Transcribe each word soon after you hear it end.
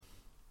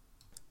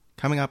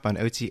coming up on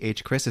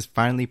OTH, Chris is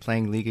finally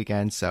playing League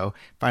again, so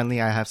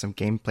finally I have some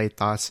gameplay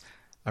thoughts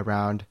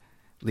around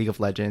League of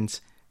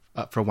Legends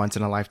for once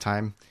in a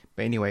lifetime.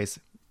 But anyways,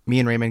 me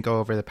and Raymond go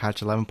over the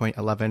patch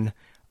 11.11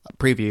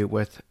 preview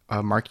with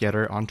Mark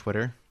Yetter on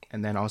Twitter,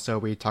 and then also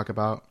we talk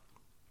about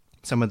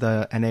some of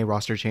the NA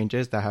roster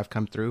changes that have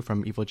come through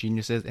from Evil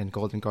Geniuses and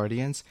Golden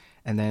Guardians,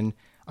 and then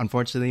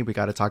unfortunately we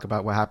got to talk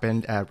about what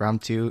happened at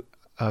round 2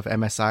 of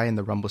MSI in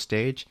the Rumble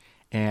stage,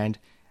 and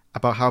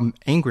about how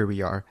angry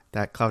we are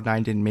that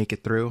Cloud9 didn't make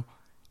it through.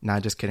 Nah,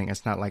 just kidding.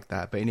 It's not like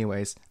that. But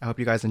anyways, I hope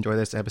you guys enjoy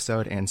this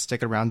episode and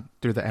stick around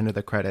through the end of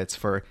the credits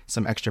for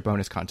some extra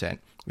bonus content.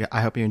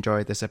 I hope you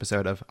enjoy this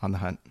episode of On the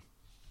Hunt.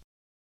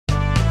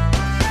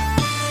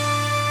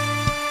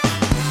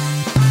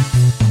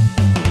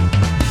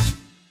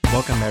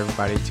 Welcome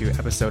everybody to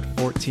episode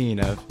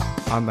 14 of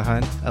On the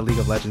Hunt, a League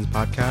of Legends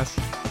podcast.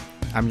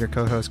 I'm your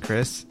co-host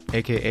Chris,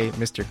 aka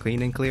Mr.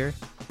 Clean and Clear,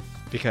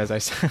 because I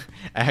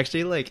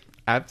actually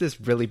I have this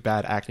really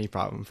bad acne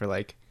problem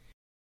for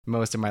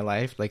most of my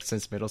life,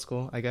 since middle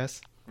school, I guess.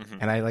 Mm-hmm.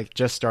 And I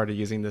just started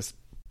using this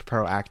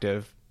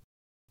Proactive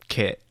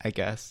kit, I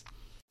guess.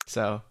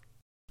 So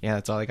yeah,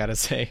 that's all I gotta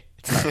say.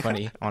 It's not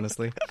funny,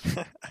 honestly.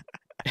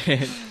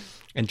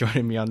 And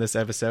joining me on this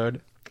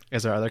episode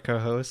is our other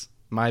co-host,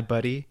 my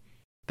buddy,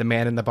 the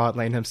man in the bot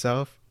lane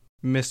himself,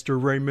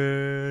 Mr.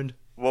 Raymond.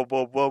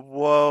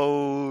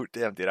 Whoa.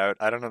 Damn, dude,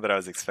 I don't know that I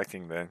was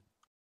expecting the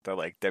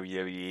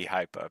WWE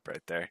hype up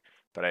right there,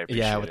 but I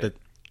appreciate it. Yeah, with the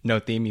no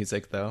theme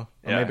music though.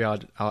 Or maybe I'll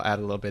add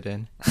a little bit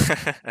in.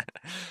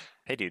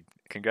 Hey dude,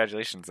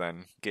 congratulations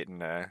on getting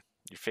your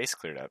face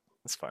cleared up.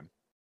 It's fun.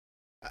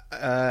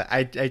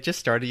 I just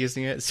started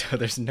using it, so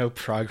there's no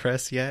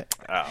progress yet.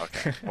 Oh,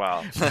 okay.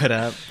 Well,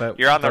 but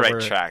you're on the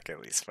right track at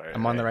least.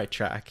 I'm on the right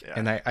track,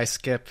 and I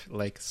skip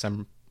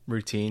some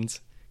routines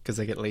because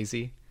I get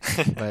lazy.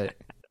 But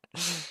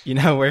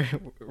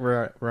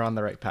we're on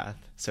the right path,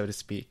 so to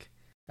speak,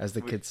 as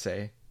the kids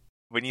say.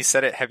 When you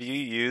said it, have you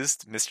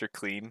used Mr.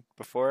 Clean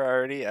before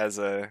already as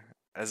a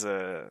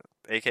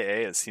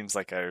AKA? It seems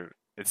like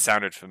it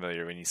sounded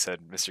familiar when you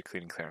said Mr.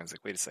 Clean and Clear. I was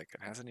like, wait a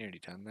second, hasn't he already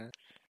done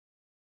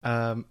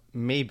that?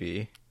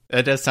 Maybe.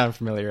 It does sound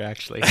familiar,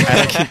 actually. I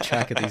don't keep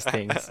track of these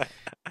things.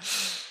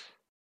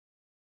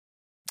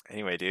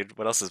 Anyway, dude,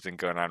 what else has been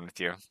going on with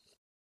you?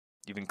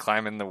 You've been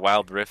climbing the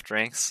Wild Rift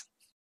ranks?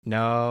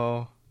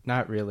 No,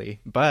 not really.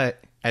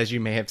 But as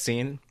you may have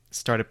seen,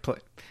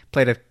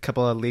 played a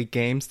couple of league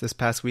games this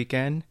past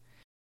weekend.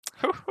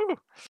 How'd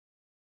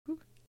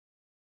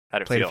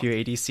it played feel? A few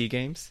ADC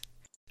games.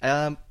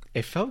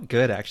 It felt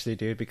good actually,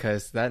 dude,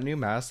 because that new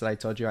mouse that I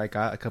told you I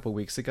got a couple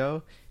weeks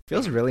ago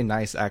feels really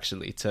nice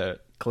actually to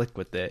click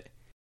with it.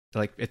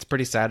 It's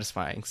pretty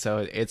satisfying. So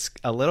it's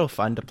a little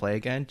fun to play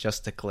again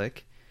just to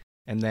click.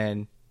 And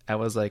then I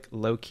was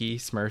low key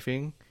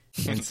smurfing,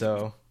 and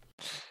so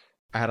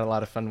I had a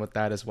lot of fun with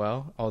that as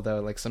well.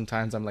 Although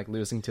sometimes I'm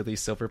losing to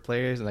these silver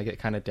players and I get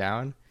kind of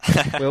down.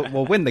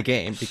 we'll win the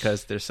game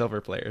because they're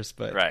silver players,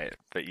 but right.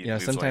 But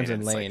sometimes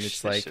in lane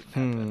it's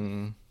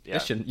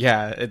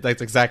yeah.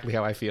 That's exactly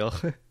how I feel.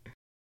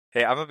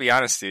 Hey, I'm gonna be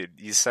honest, dude.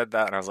 You said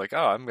that, and I was like,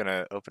 oh, I'm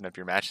gonna open up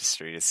your match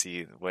history to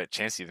see what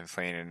chance you've been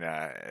playing, and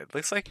it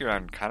looks like you're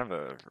on kind of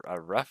a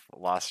rough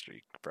loss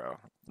streak, bro.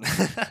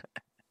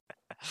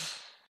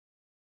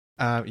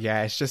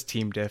 Yeah, it's just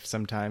team diff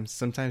sometimes.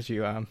 Sometimes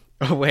you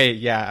oh wait,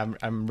 yeah,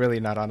 I'm really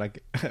not on a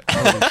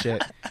holy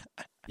shit.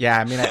 Yeah,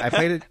 I mean I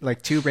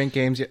played 2 ranked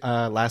games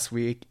last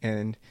week,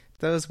 and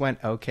those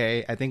went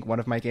okay. I think one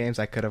of my games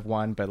I could have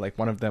won, but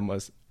one of them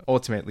was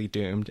ultimately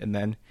doomed. And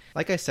then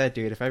like I said,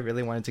 dude, if I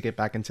really wanted to get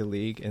back into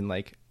League and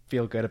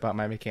feel good about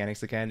my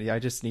mechanics again, I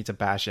just need to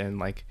bash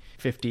in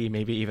 50,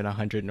 maybe even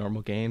 100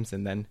 normal games,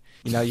 and then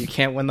you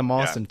can't win them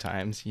all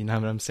sometimes. You know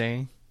what I'm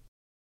saying?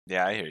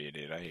 Yeah, I hear you,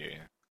 dude. I hear you.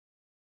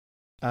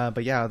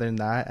 But yeah, other than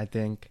that, I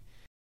think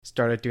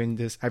started doing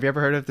this. Have you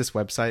ever heard of this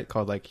website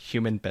called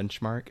Human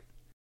Benchmark?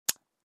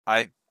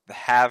 I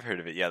have heard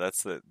of it. Yeah,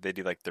 they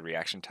do the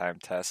reaction time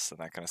tests and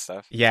that kind of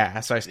stuff. Yeah,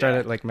 so I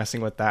started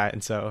messing with that,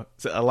 and so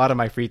a lot of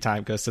my free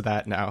time goes to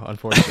that now,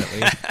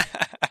 unfortunately.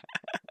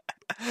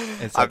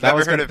 So I've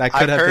heard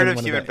of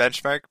Human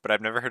Benchmark, but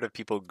I've never heard of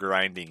people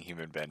grinding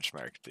Human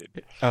Benchmark,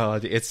 dude. Oh,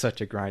 it's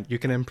such a grind. You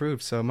can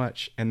improve so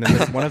much. And then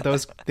there's one of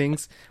those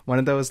things, one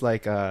of those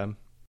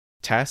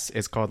tests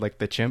is called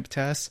the chimp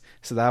test.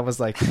 So that was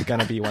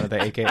gonna be one of the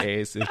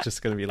AKAs. It's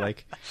just gonna be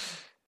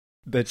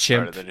the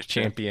chimp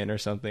champion or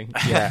something.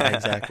 Yeah,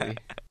 exactly.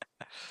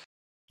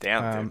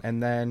 Damn. Dude.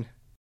 And then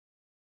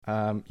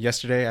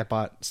yesterday I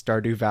bought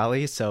Stardew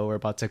Valley, so we're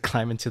about to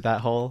climb into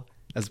that hole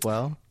as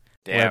well.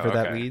 Damn, wherever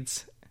that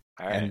leads.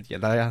 All right.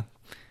 And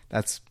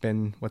that's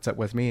been what's up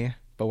with me.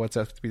 But what's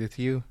up with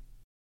you?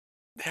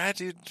 Yeah,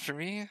 dude, for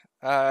me,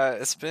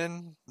 it's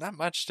been not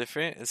much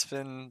different. It's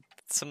been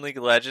some League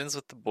of Legends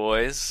with the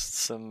boys,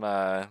 some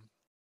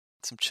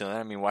chilling.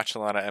 I mean,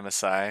 watching a lot of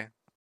MSI,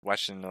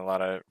 watching a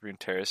lot of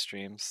Runeterra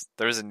streams.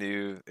 There was a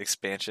new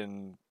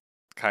expansion,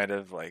 kind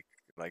of like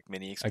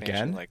mini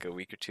expansion, Again? a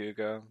week or two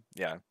ago.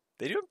 Yeah,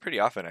 they do it pretty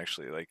often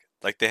actually.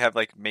 Like they have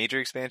like major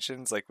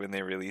expansions, like when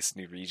they release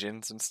new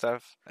regions and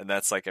stuff, and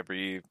that's like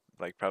every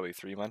like probably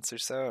 3 months or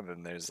so. And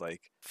then there's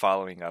like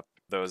following up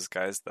those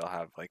guys, they'll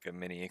have like a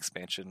mini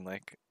expansion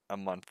like a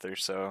month or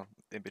so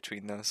in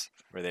between those,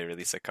 where they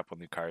release a couple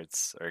new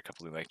cards or a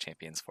couple new like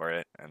champions for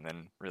it, and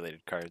then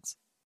related cards.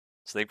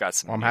 So they've got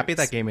some Well, I'm happy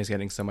that news. game is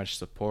getting so much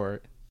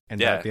support and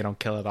that Yeah, they don't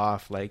kill it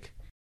off like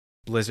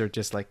Blizzard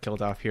just like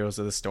killed off Heroes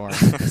of the Storm,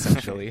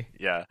 essentially.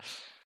 yeah,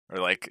 or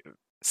like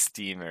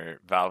Steam or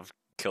Valve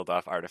killed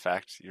off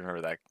Artifact. You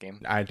remember that game?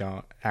 I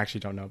don't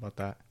actually don't know about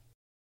that.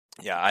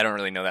 Yeah, I don't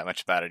really know that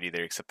much about it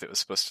either, except it was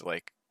supposed to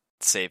like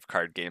save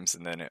card games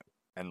and then it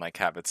and like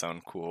have its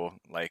own cool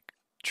like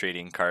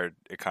trading card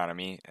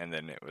economy, and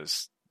then it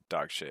was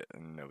dog shit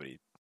and nobody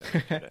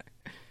did it.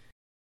 But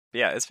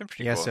yeah, it's been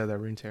pretty Yeah, cool. so the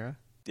Runeterra.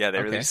 Yeah,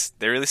 Okay.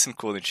 they released some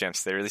cool new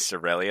champs. They released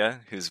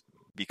Aurelia, who's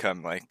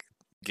become like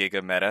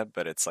giga meta,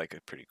 but it's like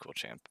a pretty cool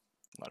champ.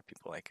 A lot of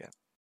people like it.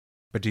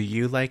 But do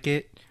you like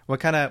it? What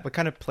kind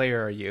of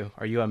player are you?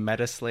 Are you a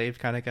meta slave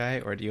kind of guy,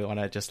 or do you want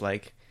to just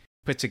like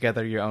put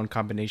together your own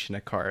combination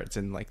of cards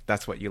and like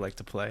that's what you like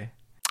to play?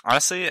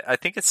 Honestly, I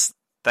think it's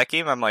that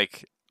game.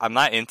 I'm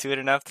not into it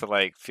enough to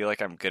like feel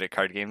like I'm good at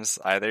card games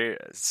either.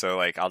 So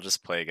like I'll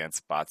just play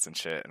against bots and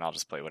shit, and I'll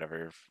just play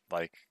whatever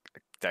like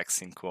decks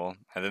seem cool.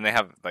 And then they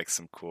have like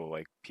some cool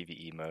like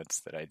PvE modes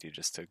that I do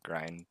just to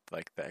grind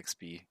like the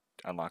XP,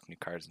 unlock new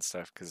cards and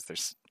stuff because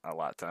there's a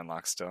lot to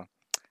unlock still.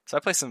 So I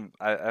play some.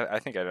 I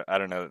think I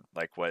don't know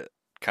like what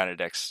kind of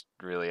decks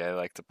really I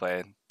like to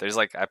play. There's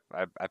like I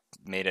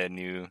made a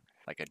new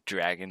like a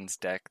dragons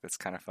deck that's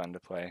kind of fun to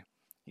play.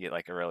 You get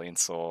like Aurelion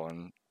Soul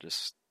and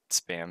just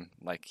spam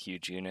like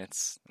huge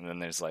units. And then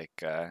there's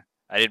like I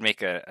did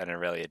make an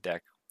Aurelia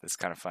deck that's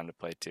kind of fun to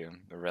play too.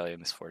 Aurelia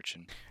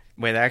Misfortune.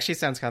 Wait, that actually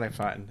sounds kind of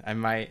fun. I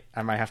might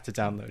have to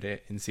download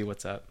it and see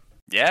what's up.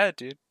 Yeah,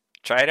 dude,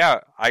 try it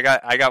out. I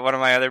got one of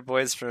my other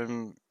boys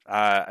from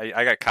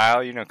I got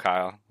Kyle. You know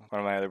Kyle, one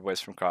of my other boys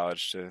from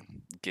college to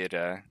get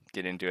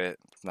into it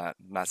not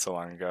so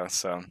long ago.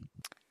 So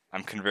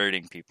I'm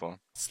converting people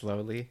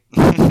Slowly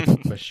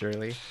but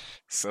surely.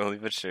 slowly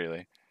but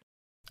surely.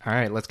 All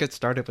right, let's get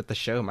started with the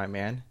show, my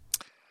man.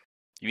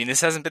 You mean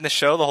this hasn't been the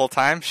show the whole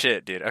time?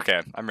 Shit, dude.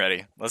 Okay, I'm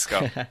ready. Let's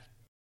go.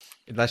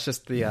 That's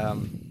just the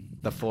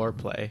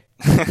foreplay,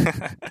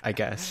 I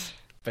guess.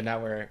 But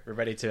now we're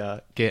ready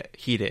to get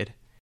heated,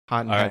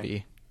 hot and All right.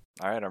 heavy.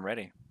 All right, I'm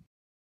ready.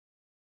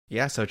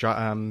 Yeah, so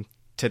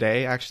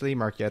today actually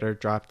Mark Yetter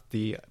dropped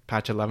the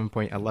patch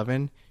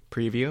 11.11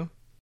 preview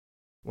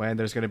when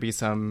there's going to be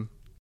some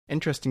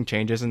interesting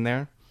changes in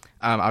there.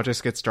 I'll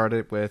just get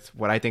started with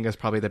what I think is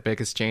probably the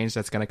biggest change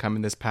that's going to come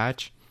in this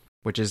patch,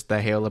 which is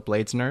the Hail of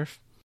Blades nerf,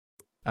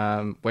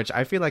 which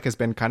I feel like has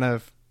been kind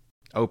of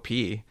OP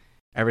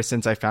ever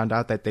since I found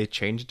out that they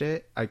changed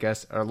it, I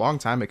guess, a long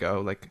time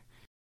ago. Like,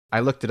 I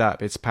looked it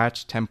up. It's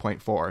patch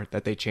 10.4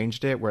 that they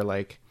changed it where,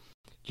 like,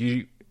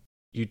 you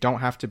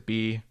don't have to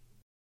be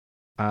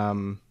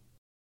out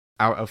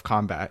of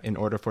combat in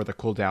order for the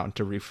cooldown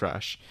to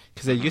refresh.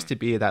 Because it used to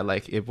be that,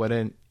 like, it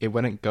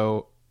wouldn't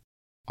go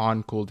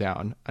on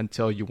cooldown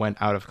until you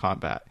went out of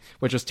combat,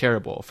 which was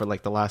terrible for,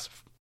 like, the last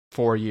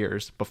 4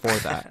 years before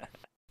that.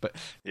 But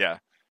Yeah.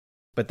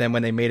 But then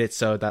when they made it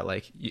so that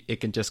like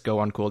it can just go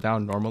on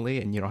cooldown normally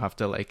and you don't have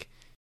to like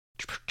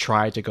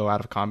try to go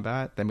out of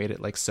combat, they made it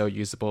like so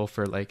usable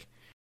for like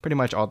pretty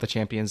much all the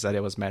champions that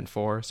it was meant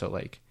for. So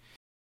like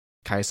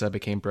Kaisa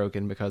became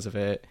broken because of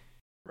it.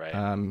 Right.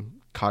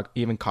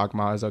 Even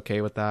Kog'Maw is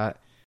okay with that.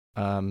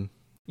 A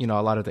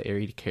lot of the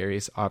AD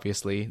carries,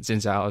 obviously. Xin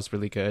Zhao is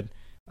really good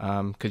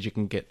because you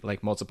can get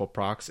like multiple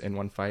procs in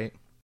one fight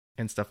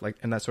and stuff like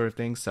and that sort of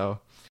thing. So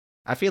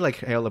I feel like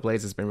Hail of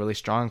Blades has been really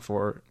strong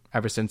for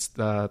ever since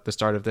the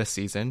start of this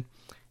season,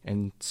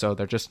 and so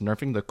they're just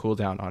nerfing the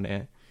cooldown on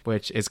it,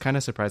 which is kind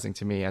of surprising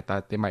to me. I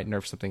thought they might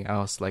nerf something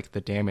else like the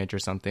damage or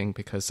something,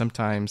 because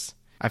sometimes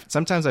I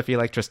feel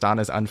like Tristana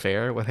is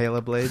unfair with Hail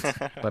of Blades,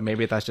 but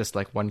maybe that's just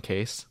like one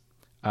case.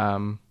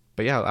 But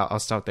yeah, I'll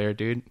stop there,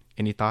 dude.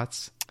 Any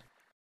thoughts?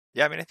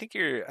 Yeah, I mean, I think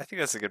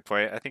that's a good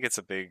point. I think it's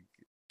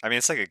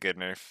it's like a good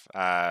nerf.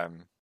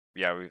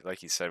 Yeah,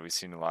 like you said, we've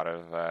seen a lot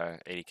of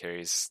 80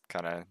 carries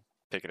kind of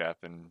pick it up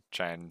and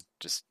try and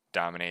just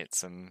dominate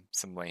some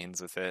lanes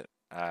with it.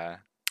 I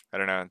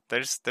don't know.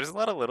 There's a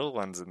lot of little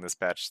ones in this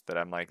patch that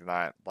I'm like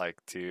not like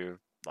too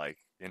like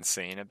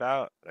insane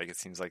about. Like it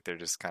seems like they're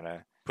just kind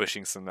of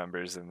pushing some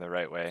numbers in the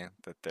right way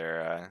that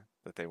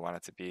they want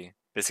it to be.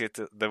 Biscuit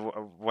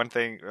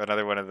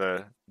another one of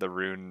the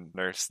rune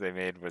nerfs they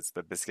made was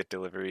the biscuit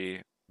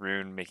delivery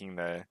rune, making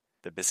the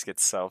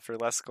biscuits sell for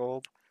less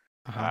gold.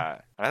 Uh-huh.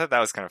 I thought that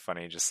was kind of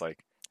funny. Just like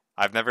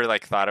I've never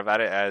like thought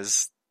about it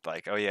as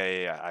like, oh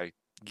yeah, I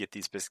get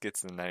these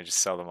biscuits and then I just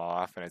sell them all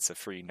off and it's a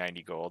free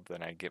 90 gold.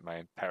 Then I get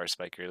my power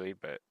spike early.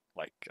 But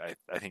like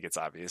I think it's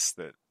obvious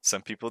that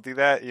some people do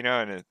that,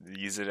 and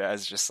use it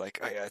as just like,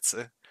 oh yeah, it's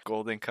a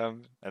gold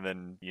income, and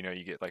then you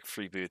get like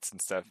free boots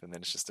and stuff, and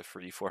then it's just a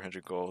free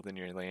 400 gold in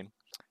your lane.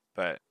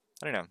 But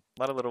I don't know, a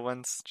lot of little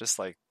ones, just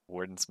like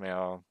Warden's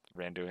Mail,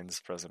 Randuin's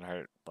Frozen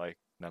Heart, like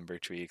number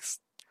tweaks.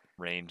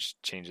 range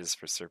changes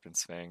for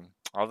Serpent's Fang.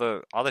 All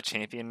the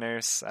champion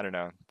nerfs, I don't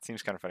know. It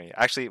seems kind of funny.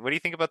 Actually, what do you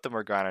think about the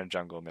Morgana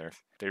jungle nerf?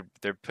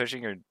 They're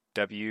pushing her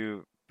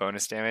W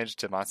bonus damage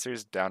to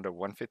monsters down to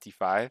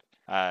 155.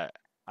 I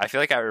feel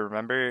like I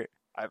remember.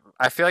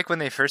 I feel like when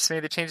they first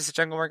made the changes to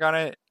Jungle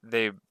Morgana,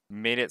 they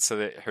made it so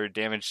that her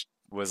damage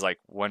was like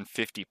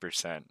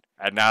 150%,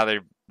 and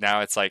now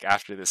it's like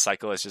after this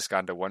cycle, it's just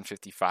gone to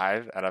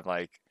 155, and I'm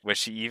like, was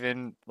she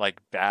even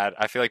like bad?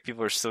 I feel like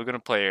people are still gonna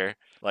play her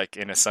like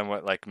in a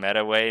somewhat like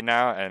meta way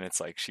now, and it's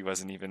like she's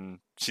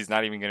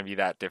not even gonna be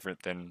that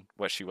different than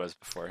what she was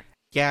before.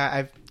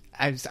 Yeah,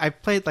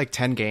 I've played like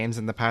 10 games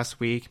in the past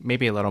week,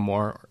 maybe a little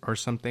more or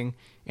something,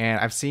 and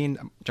I've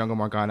seen Jungle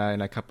Morgana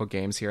in a couple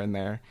games here and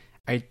there.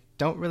 I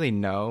don't really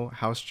know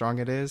how strong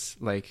it is.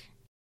 Like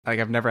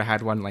I've never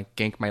had one like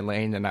gank my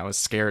lane and I was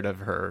scared of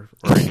her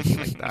or anything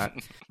like that.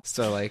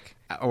 So like,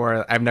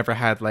 or I've never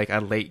had like a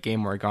late game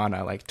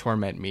Morgana like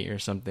torment me or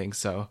something.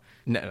 So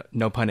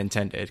no pun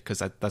intended, because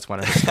that's one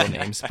of her skill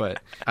names.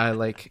 But I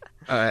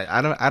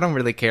don't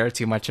really care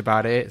too much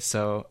about it.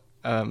 So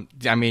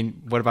I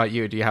mean, what about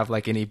you? Do you have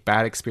like any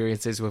bad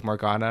experiences with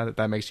Morgana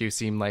that makes you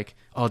seem like,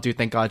 oh, dude,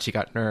 thank God she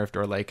got nerfed,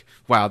 or like,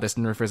 wow, this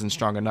nerf isn't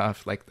strong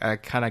enough? Like, I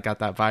kind of got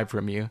that vibe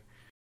from you.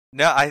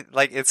 No, I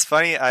like, it's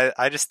funny.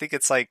 I just think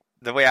it's like,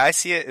 the way I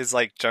see it is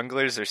like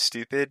junglers are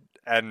stupid,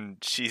 and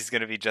she's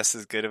gonna be just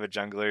as good of a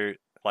jungler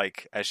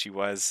like as she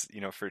was,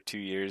 for 2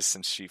 years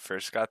since she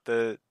first got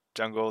the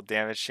jungle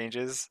damage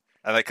changes.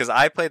 And like, because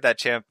I played that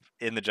champ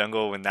in the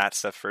jungle when that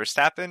stuff first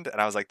happened,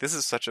 and I was like, this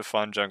is such a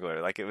fun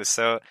jungler. Like,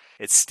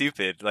 it's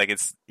stupid. Like,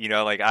 it's,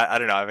 like, I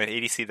don't know, I'm an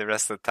ADC the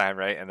rest of the time,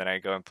 right? And then I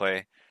go and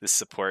play this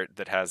support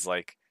that has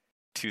like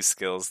 2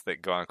 skills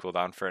that go on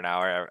cooldown for an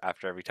hour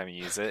after every time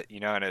you use it,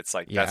 and it's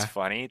like, Yeah. that's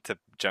funny to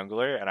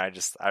jungler. And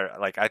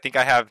I think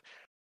I have,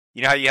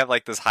 how you have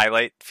like those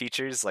highlight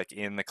features like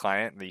in the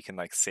client that you can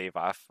like save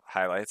off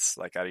highlights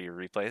like out of your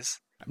replays.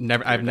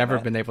 I've never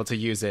been able to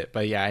use it,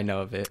 but yeah, I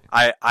know of it.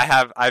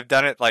 I've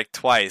done it like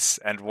twice,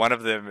 and one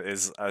of them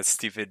is a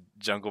stupid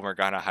Jungle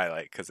Morgana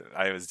highlight because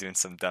I was doing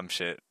some dumb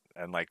shit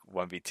and like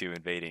 1v2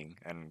 invading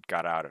and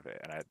got out of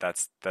it, and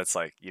that's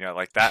like,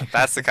 like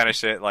that's the kind of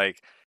shit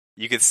like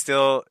you could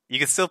still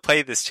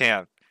play this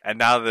champ, and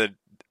now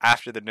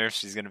after the nerf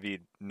she's gonna be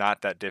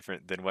not that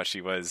different than what she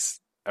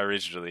was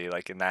originally,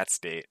 like in that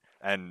state.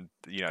 And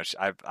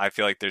I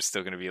feel like there's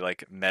still gonna be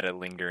like meta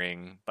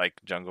lingering like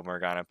Jungle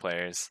Morgana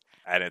players.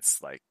 And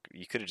it's like,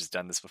 you could have just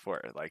done this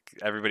before. Like,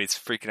 everybody's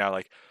freaking out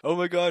like, oh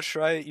my gosh,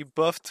 right, you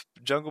buffed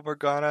Jungle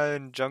Morgana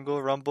and Jungle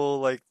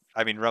Rumble. Like,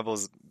 I mean,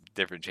 Rumble's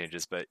different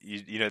changes, but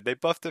they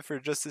buffed it for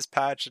just this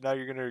patch, and now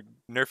you're gonna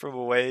nerf them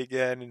away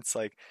again. And it's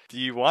like, do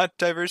you want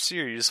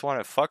diversity, or you just want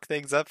to fuck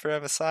things up for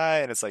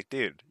MSI? And it's like,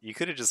 dude, you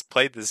could have just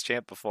played this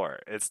champ before.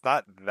 It's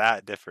not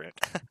that different.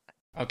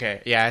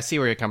 Okay, yeah, I see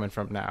where you're coming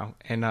from now.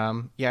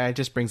 And yeah, it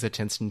just brings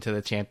attention to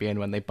the champion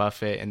when they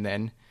buff it, and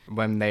then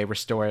when they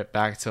restore it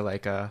back to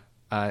like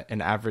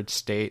an average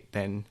state,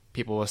 then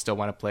people will still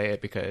want to play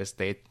it because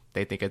they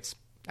think it's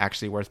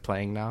actually worth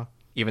playing now,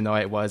 even though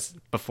it was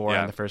before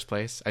in the first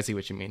place. I see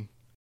what you mean.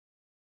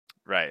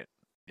 Right.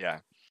 Yeah.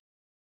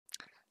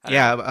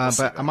 Yeah,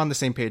 but I'm on the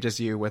same page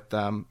as you with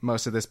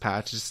most of this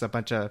patch. Just a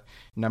bunch of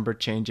number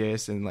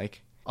changes, and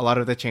like a lot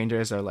of the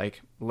changes are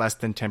like less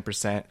than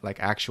 10% like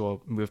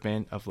actual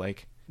movement of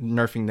like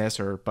nerfing this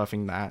or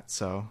buffing that.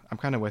 So I'm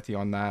kind of with you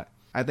on that.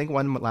 I think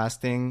one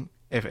last thing,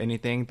 if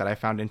anything, that I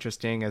found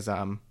interesting is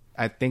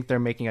I think they're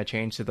making a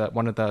change to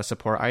one of the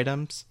support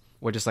items,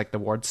 which is like the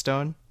Ward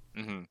Stone,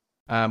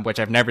 which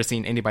I've never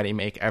seen anybody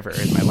make ever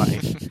in my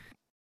life.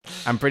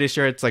 I'm pretty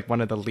sure it's like one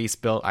of the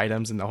least built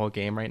items in the whole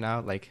game right now.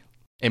 Like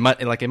it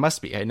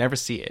must be. I never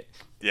see it.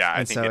 Yeah,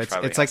 I think so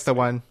it's like the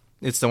one.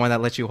 It's the one that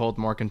lets you hold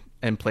more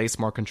and place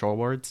more control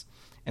wards,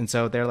 and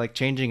so they're like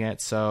changing it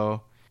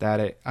so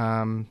that it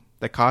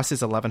the cost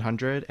is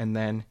 1,100, and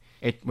then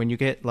when you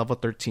get level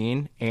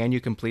 13 and you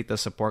complete the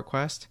support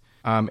quest,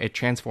 it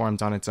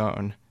transforms on its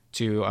own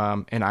to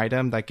an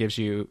item that gives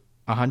you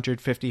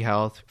 150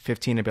 health,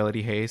 15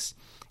 ability haste,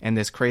 and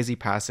this crazy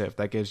passive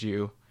that gives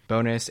you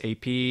bonus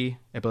AP,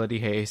 ability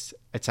haste,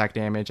 attack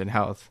damage, and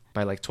health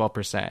by like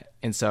 12%.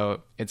 And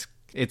so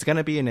it's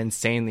gonna be an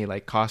insanely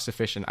like cost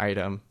efficient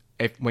item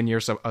when you're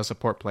a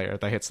support player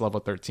that hits level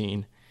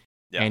 13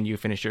 and you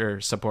finish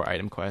your support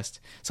item quest.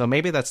 So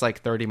maybe that's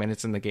like 30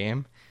 minutes in the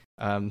game,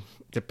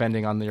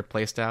 depending on your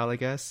playstyle, I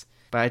guess.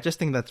 But I just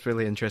think that's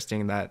really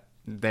interesting that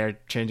they're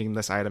changing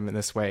this item in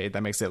this way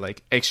that makes it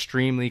like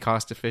extremely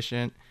cost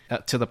efficient,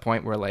 to the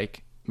point where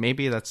like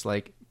maybe that's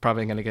like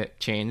probably going to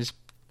get changed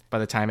by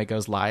the time it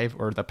goes live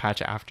or the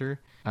patch after.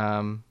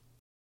 I'm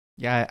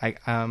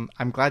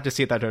glad to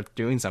see that they're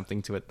doing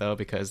something to it though,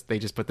 because they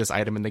just put this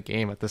item in the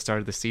game at the start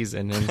of the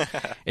season and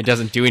it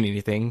doesn't do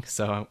anything.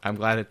 So I'm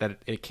glad that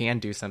it can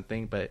do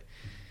something, but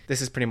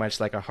this is pretty much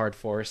like a hard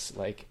force.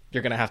 Like,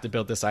 you're going to have to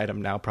build this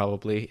item now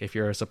probably if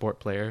you're a support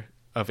player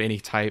of any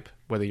type,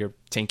 whether you're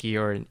tanky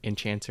or an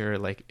enchanter.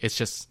 Like, it's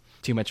just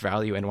too much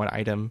value in one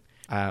item,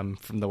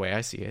 from the way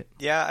I see it.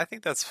 Yeah, I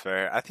think that's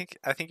fair. I think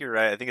you're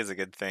right. I think it's a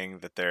good thing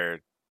that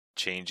they're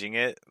changing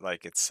it.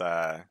 Like it's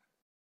I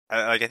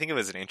think it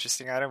was an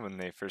interesting item when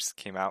they first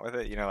came out with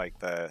it. You know, like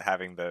the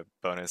having the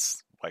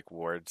bonus like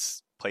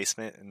wards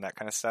placement and that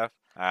kind of stuff.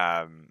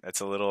 It's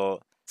a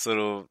little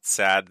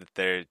sad that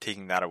they're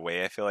taking that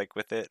away. I feel like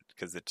with it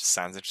because it just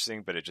sounds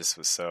interesting, but it just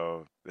was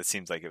so. It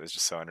seems like it was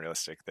just so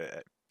unrealistic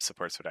that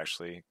supports would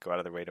actually go out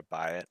of their way to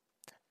buy it.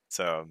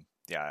 So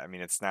yeah, I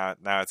mean, it's now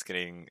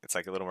it's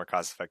like a little more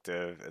cost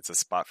effective. It's a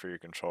spot for your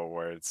control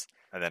wards,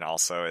 and then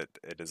also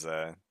it is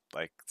a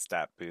like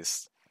stat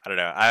boost. I don't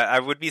know. I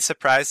would be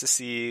surprised to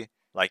see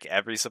like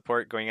every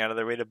support going out of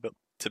their way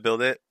to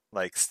build it.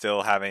 Like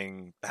still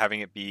having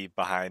it be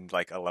behind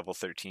like a level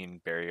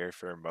 13 barrier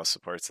for most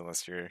supports,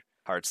 unless your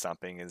hard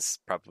stomping is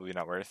probably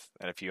not worth.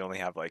 And if you only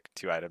have like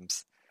 2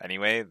 items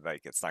anyway,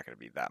 like it's not going to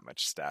be that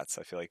much stats.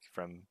 I feel like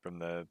from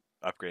the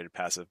upgraded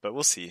passive, but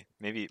we'll see.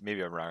 Maybe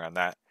I'm wrong on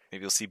that.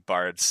 Maybe you'll see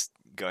bards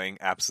going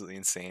absolutely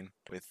insane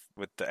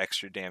with the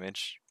extra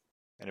damage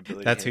and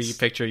ability. That's who haste. you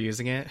picture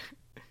using it.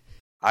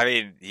 I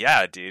mean,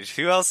 yeah, dude.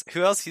 Who else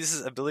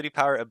uses ability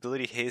power,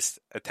 ability haste,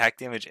 attack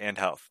damage, and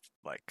health?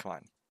 Like, come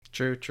on.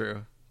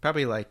 True.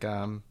 Probably like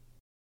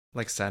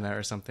Senna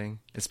or something.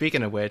 And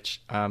speaking of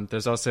which,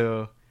 there's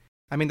also,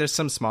 I mean, there's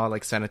some small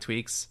like Senna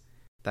tweaks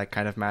that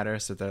kind of matter.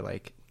 So they're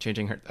like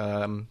changing her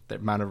the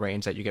amount of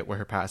range that you get with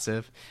her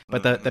passive.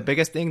 But the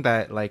biggest thing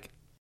that like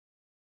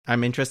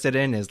I'm interested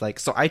in is like,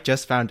 so I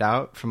just found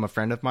out from a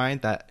friend of mine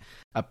that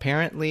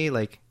apparently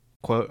like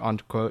quote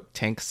unquote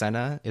tank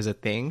Senna is a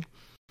thing.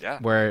 Yeah.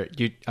 Where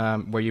you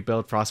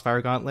build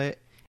Frostfire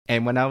Gauntlet,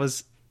 and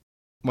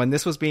when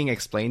this was being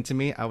explained to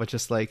me, I was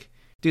just like,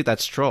 dude,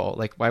 that's troll.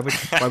 Like, why would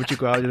you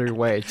go out of your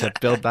way to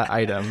build that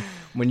item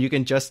when you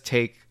can just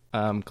take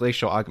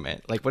Glacial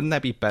Augment? Like, wouldn't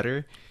that be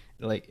better?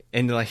 Like,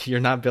 and like you're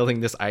not building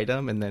this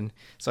item, and then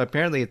so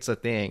apparently it's a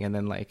thing, and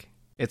then like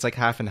it's like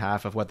half and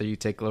half of whether you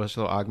take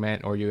Glacial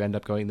Augment or you end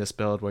up going this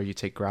build where you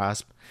take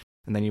Grasp,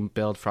 and then you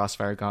build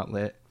Frostfire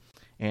Gauntlet,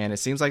 and it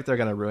seems like they're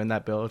gonna ruin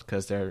that build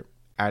because they're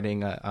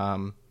adding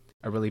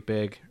a really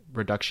big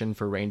reduction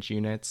for range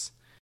units.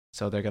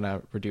 So they're going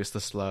to reduce the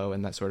slow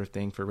and that sort of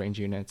thing for range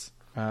units.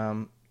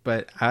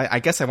 But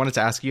I guess I wanted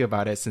to ask you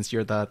about it since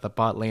you're the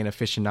bot lane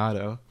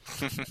aficionado.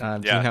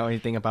 Do you know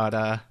anything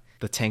about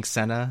the tank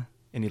Senna?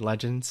 Any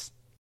legends?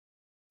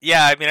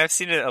 Yeah, I mean, I've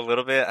seen it a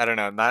little bit. I don't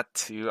know, not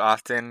too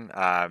often.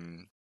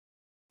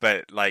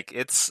 But like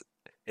it's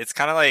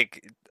kind of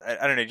like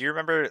I don't know. Do you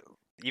remember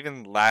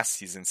even last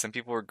season? Some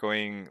people were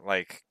going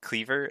like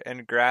Cleaver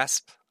and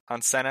Grasp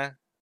on Senna.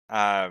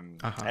 And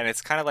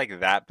it's kind of like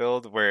that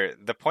build where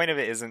the point of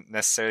it isn't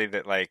necessarily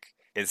that like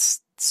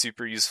it's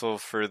super useful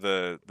for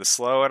the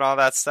slow and all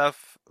that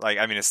stuff. Like,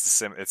 I mean,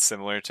 it's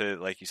similar to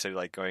like you said,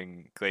 like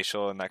going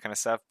glacial and that kind of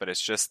stuff, but it's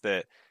just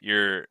that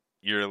you're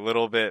a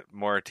little bit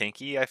more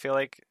tanky. I feel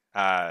like,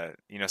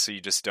 so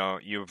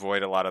you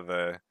avoid a lot of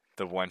the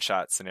one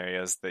shot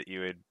scenarios that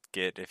you would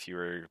get if you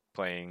were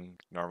playing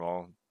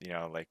normal,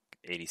 like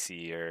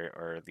ADC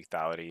or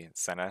lethality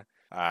Senna.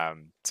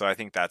 So I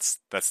think that's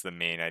the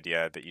main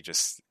idea, that you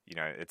just,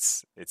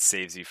 it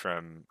saves you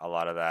from a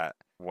lot of that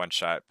one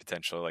shot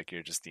potential, like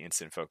you're just the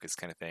instant focus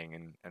kind of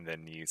thing, and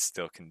then you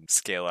still can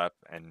scale up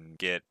and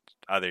get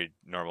other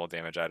normal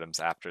damage items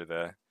after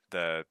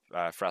the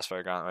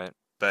Frostfire Gauntlet.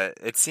 But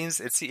it seems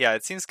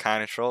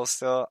kind of troll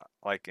still,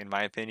 like in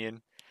my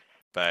opinion.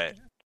 But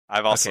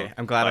I've also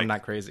I'm glad I'm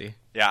not crazy.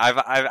 Yeah,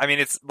 I mean,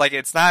 it's like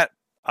it's not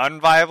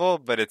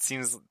unviable, but it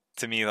seems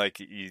to me like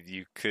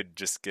you could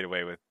just get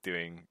away with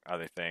doing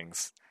other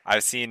things.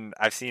 I've seen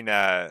I don't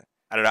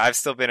know, I've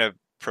still been a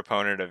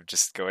proponent of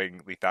just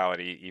going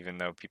lethality, even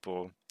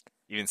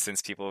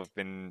since people have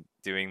been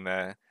doing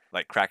the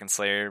like Kraken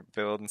Slayer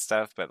build and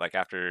stuff, but like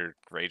after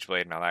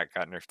Rageblade and all that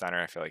got nerfed on her,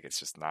 I feel like it's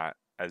just not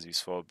as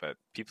useful, but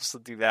people still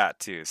do that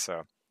too.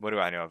 So what do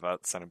I know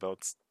about Senna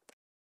builds?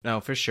 No,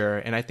 for sure.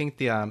 And I think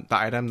the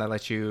item that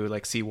lets you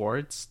like see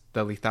wards,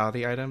 the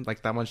lethality item,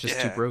 like that one's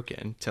just too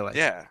broken to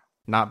like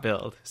not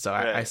build. So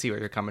right. I see where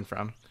you're coming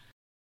from.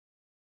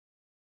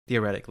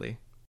 Theoretically.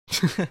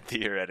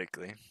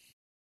 Theoretically.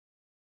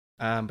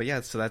 But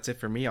yeah, so that's it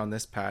for me on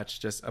this patch.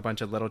 Just a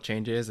bunch of little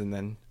changes, and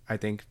then I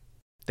think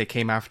they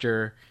came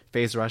after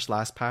Phase Rush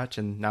last patch,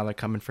 and now they're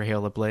coming for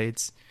Hail of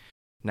Blades.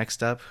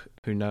 Next up,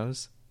 who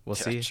knows? We'll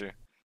see. True.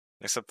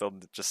 Next up, they'll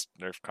just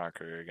nerf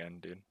Conqueror again,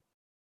 dude.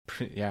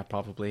 Yeah,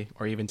 probably.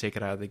 Or even take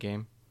it out of the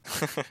game.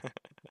 All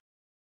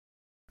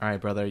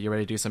right, brother. You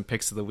ready to do some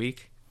picks of the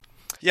week?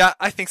 Yeah,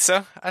 I think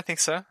so.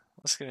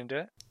 Let's get into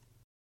it.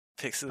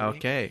 Picks of the week.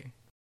 Okay.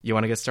 You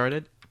want to get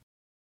started?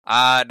 No,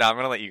 I'm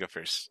going to let you go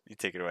first. You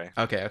take it away.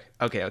 Okay.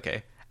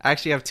 I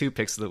actually have 2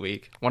 picks of the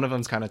week. One of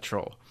them's kind of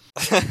troll.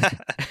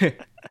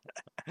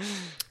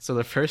 So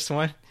the first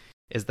one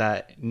is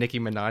that Nicki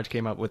Minaj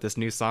came up with this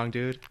new song,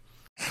 dude,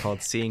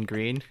 called Seeing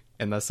Green.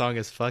 And the song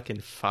is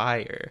fucking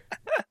fire.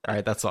 All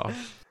right, that's all.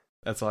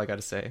 That's all I got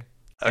to say. Okay.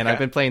 And I've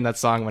been playing that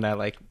song when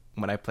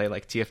I play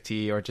like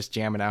TFT or just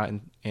jamming out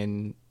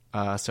in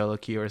solo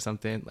queue or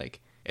something.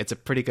 Like, it's a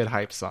pretty good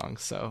hype song,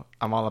 so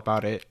I'm all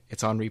about it.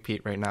 It's on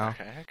repeat right now.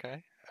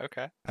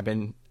 Okay. I've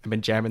been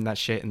jamming that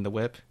shit in the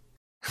whip.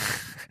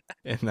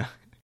 And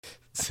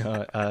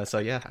so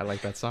yeah, I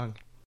like that song.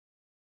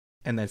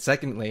 And then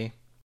secondly,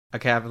 I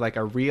have like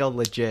a real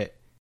legit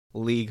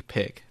league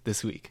pick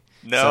this week.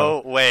 So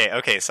No way.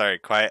 Okay, sorry.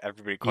 Quiet.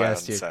 Everybody quiet yes,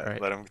 on the dude. All set.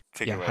 right. Let him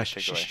take it Yeah, away. hush, Take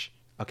it shh, away. shh.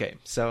 Okay,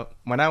 so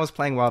when I was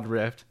playing Wild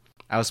Rift,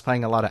 I was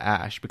playing a lot of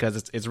Ash because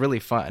it's really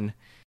fun,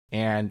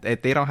 and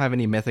they don't have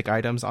any mythic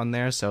items on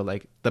there. So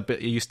like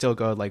you still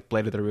go like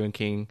Blade of the Ruin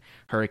King,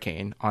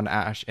 Hurricane on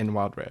Ash in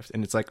Wild Rift,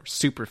 and it's like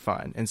super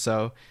fun. And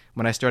so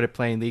when I started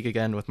playing League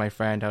again with my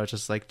friend, I was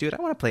just like, dude,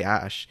 I want to play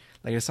Ash.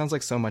 Like it sounds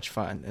like so much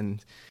fun.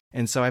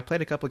 And so I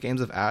played a couple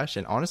games of Ash,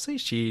 and honestly,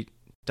 she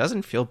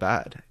doesn't feel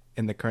bad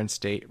in the current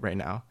state right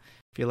now.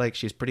 I feel like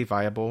she's pretty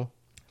viable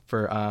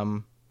for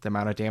the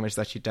amount of damage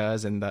that she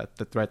does and the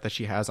threat that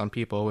she has on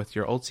people with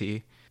your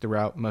ulti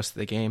throughout most of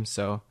the game.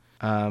 So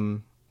I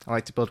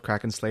like to build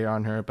Kraken Slayer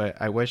on her, but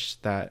I wish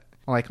that,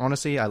 like,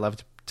 honestly, I love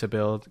to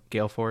build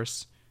Gale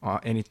Force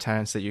any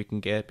chance that you can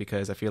get,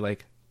 because I feel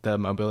like the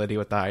mobility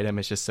with the item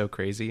is just so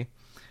crazy,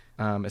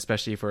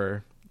 especially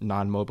for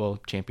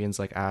non-mobile champions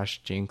like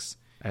Ashe, Jinx,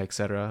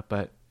 etc.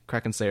 But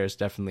Kraken Slayer is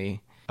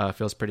definitely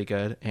feels pretty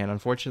good, and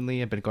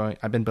unfortunately,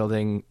 I've been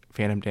building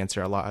Phantom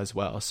Dancer a lot as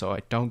well, so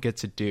I don't get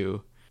to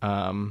do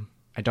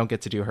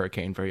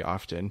Hurricane very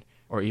often,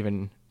 or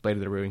even Blade of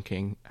the Ruin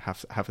King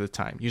half of the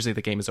time. Usually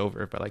the game is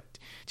over by like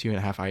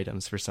 2.5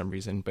 items for some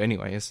reason. But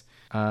anyways,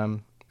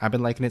 I've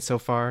been liking it so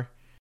far.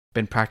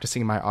 Been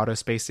practicing my auto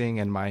spacing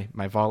and my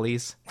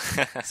volleys.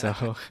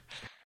 So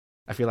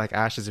I feel like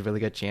Ashe is a really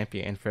good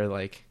champion for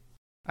like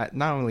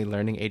not only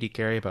learning AD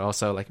carry, but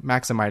also like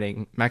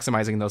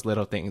maximizing those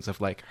little things of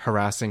like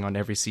harassing on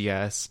every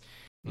CS,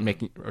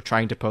 making or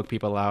trying to poke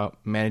people out,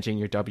 managing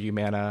your W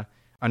mana,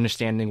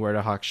 understanding where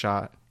to hawk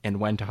shot and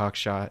when to hawk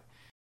shot,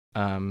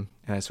 and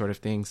that sort of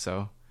thing.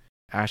 So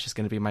Ashe is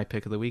going to be my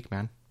pick of the week,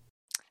 man.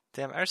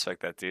 Damn, I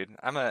respect that, dude.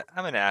 I'm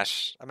an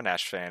Ash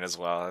fan as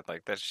well.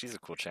 Like that, she's a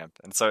cool champ,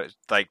 and so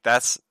like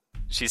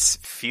she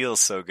feels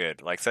so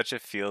good. Like such a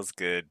feels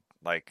good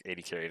like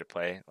AD carry to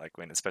play. Like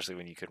especially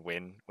when you could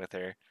win with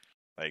her.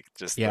 Like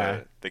just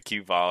Yeah, the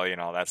Q volley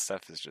and all that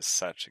stuff is just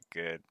such a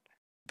good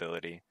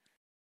ability.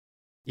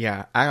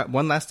 yeah.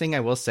 One last thing I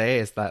will say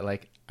is that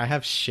like I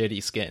have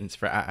shitty skins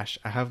for Ashe.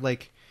 I have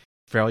like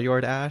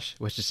Freljord Ashe,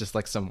 which is just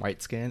like some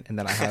white skin, and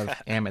then I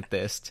have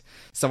Amethyst.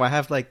 So I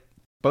have like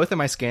both of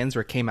my skins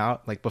came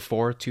out like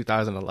before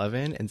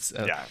 2011, and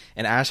Yeah.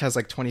 and Ashe has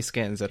like 20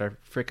 skins that are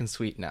freaking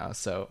sweet now.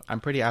 So I'm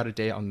pretty out of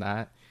date on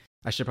that.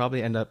 I should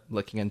probably end up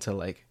looking into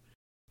like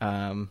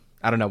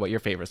I don't know what your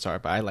favorites are,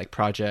 but I like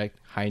Project,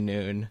 High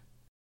Noon.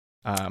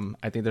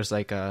 I think there's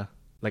like a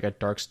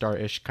Dark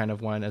Star-ish kind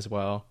of one as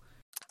well.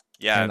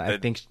 Yeah, And I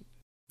think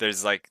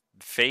there's like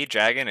Fey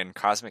Dragon and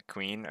Cosmic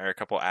Queen are a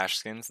couple Ashe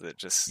skins that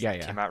just yeah,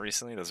 came out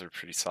recently. Those are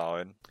pretty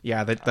solid.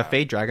 yeah, the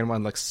Fade Dragon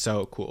one looks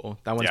so cool.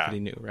 That one's Yeah, pretty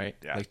new, right?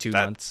 yeah, Like 2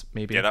 months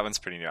maybe. yeah, that one's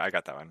pretty new. I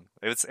got that one.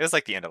 It was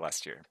like the end of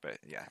last year, but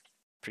yeah,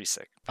 pretty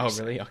sick. Oh, Pretty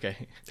sick. really?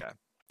 Okay. Yeah.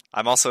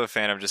 I'm also a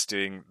fan of just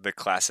doing the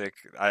classic.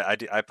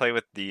 I play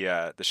with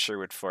the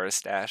Sherwood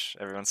Forest Ashe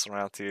every once in a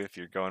while too. If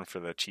you're going for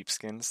the cheap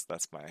skins,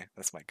 that's my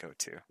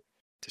go-to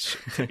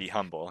to be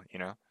humble, you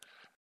know.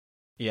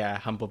 Yeah,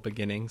 humble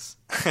beginnings,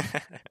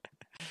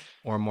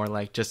 or more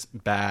like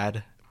just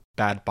bad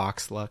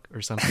box luck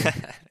or something.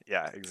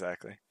 Yeah,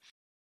 exactly.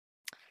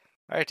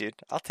 All right, dude.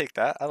 I'll take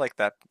that. I like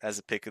that as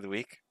a pick of the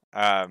week.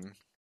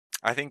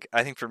 I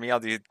think for me, I'll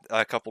do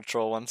a couple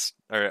troll ones,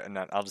 or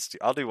not.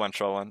 I'll do one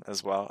troll one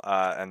as well.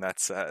 And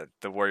that's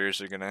the Warriors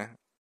are gonna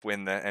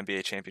win the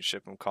NBA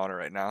championship. I'm calling it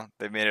right now.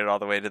 They've made it all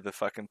the way to the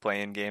fucking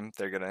play-in game.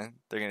 They're gonna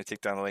take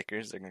down the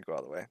Lakers. They're gonna go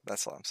all the way.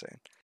 That's all I'm saying.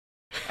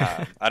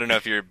 I don't know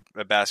if you're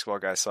a basketball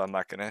guy, so I'm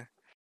not gonna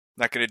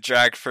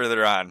drag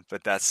further on.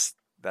 But that's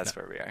No,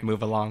 where we are.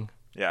 move along.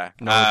 Yeah.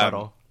 No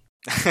rebuttal.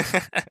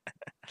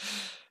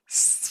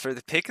 For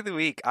the pick of the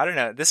week, I don't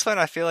know. This one,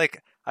 I feel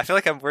like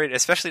I'm worried,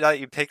 especially now that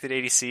you picked at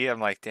ADC.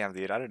 I'm like, damn,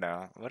 dude, I don't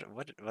know.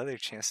 What other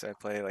chance do I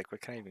play? Like, what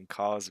can I even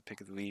call as a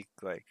pick of the week?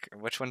 Like,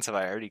 which ones have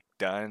I already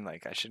done?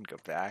 Like, I shouldn't go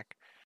back.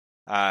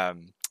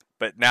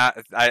 But now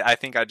I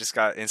think I just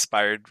got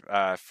inspired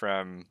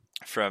from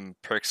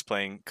Perks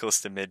playing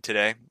Kalista mid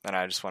today, and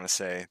I just want to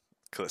say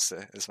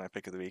Kalista is my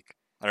pick of the week.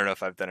 I don't know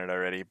if I've done it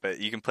already, but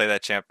you can play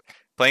that champ.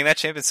 Playing that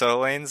champ in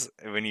solo lanes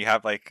when you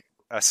have like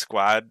a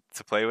squad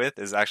to play with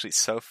is actually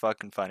so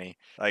fucking funny.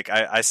 Like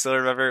I still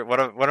remember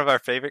one of our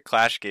favorite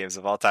Clash games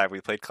of all time. We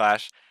played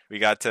Clash. We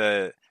got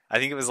to, I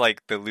think it was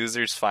like the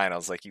losers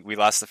finals. Like we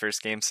lost the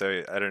first game,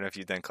 so I don't know if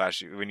you've done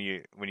Clash. When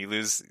you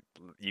lose,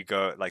 you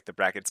go like the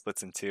bracket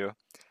splits in two.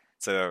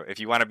 So if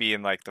you want to be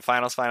in like the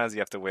finals, you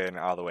have to win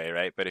all the way,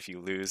 right? But if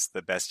you lose,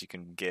 the best you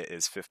can get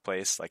is fifth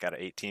place, like out of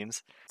 8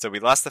 teams. So we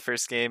lost the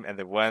first game and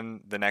then won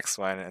the next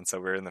one, and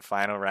so we're in the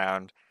final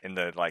round in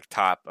the like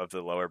top of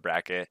the lower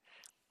bracket.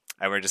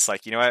 And we're just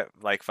like, you know what?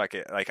 Like fuck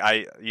it. Like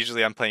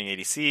I'm playing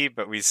ADC,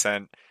 but we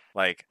sent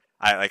like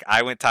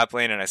I went top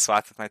lane and I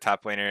swapped with my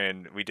top laner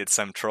and we did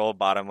some troll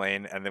bottom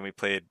lane, and then we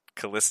played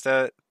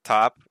Kalista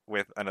top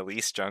with an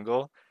Elise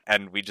jungle,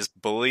 and we just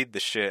bullied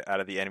the shit out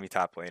of the enemy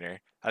top laner.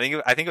 I think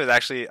it was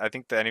actually I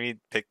think the enemy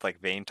picked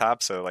like Vayne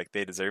top, so like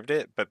they deserved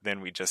it, but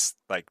then we just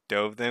like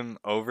dove them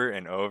over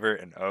and over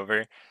and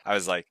over. I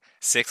was like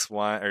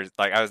 6-1 or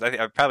like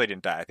I probably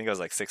didn't die. I think I was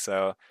like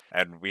 6-0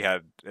 and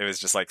it was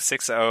just like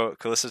 6-0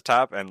 Kalista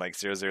top and like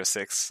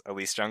 0-0-6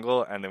 Elise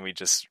jungle, and then we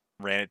just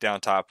ran it down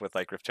top with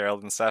like Rift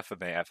Herald and stuff, and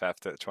they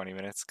FF'd at 20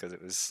 minutes because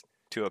it was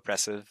too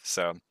oppressive.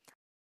 So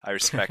I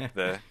respect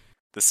the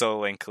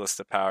solo lane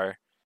Kalista power.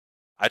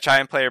 I try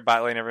and play her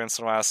bot lane every once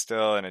in a while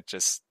still, and it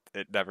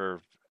never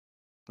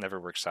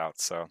works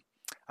out. So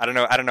I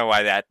don't know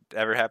why that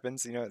ever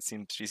happens. You know,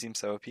 she seems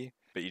so OP,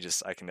 but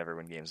I can never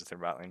win games with her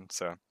bot lane.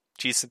 So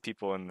cheese some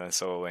people in the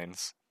solo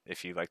lanes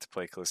if you like to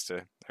play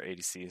Kalista or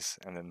ADCs,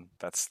 and then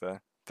that's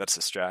the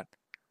strat.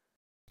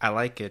 I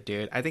like it,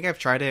 dude. I think I've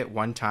tried it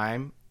one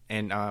time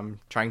and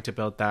trying to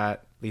build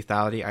that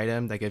lethality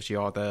item that gives you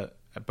all the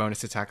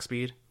bonus attack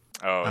speed.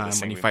 Oh,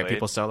 when you fight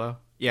people solo.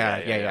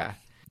 Yeah.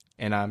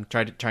 And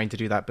trying to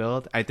do that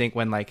build. I think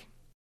when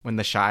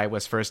the Shy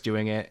was first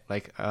doing it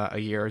like a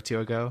year or two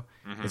ago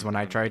is when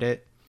I tried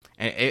it,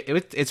 and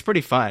it's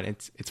pretty fun.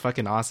 It's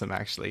fucking awesome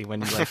actually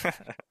when you like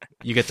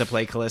you get to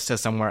play Kalista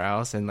somewhere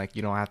else and like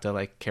you don't have to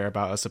like care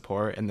about a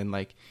support, and then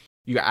like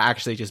you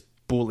actually just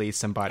bully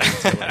somebody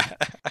to like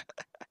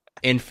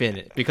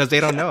infinite because they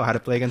don't know how to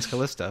play against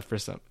Kalista for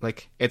some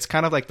like it's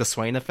kind of like the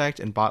Swain effect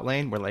in bot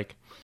lane where like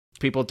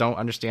people don't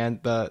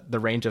understand the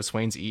range of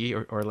Swain's E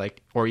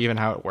or even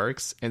how it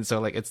works, and so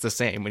like it's the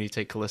same when you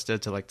take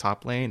Kalista to like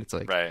top lane. It's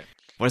like, right,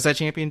 what does that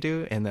champion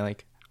do? And then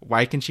like,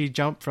 why can she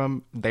jump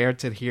from there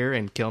to here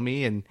and kill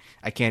me and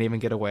I can't even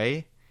get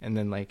away? And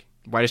then like,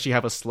 why does she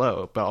have a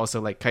slow but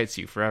also like kites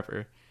you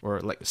forever,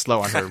 or like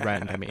slow on her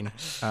rend? I mean,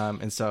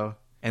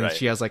 and right.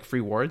 she has like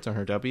free wards on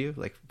her W,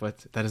 like, but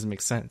that doesn't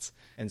make sense.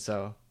 And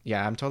so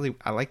yeah,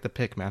 I like the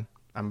pick, man.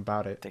 I'm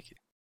about it. Thank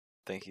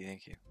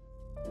you.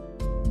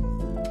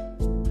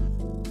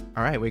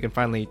 All right, we can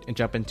finally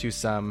jump into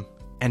some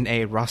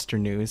NA roster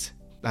news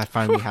that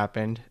finally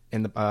happened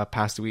in the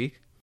past week.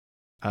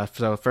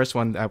 So the first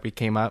one that we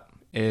came up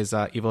is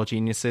Evil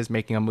Geniuses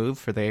making a move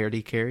for the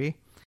ARD carry.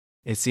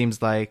 It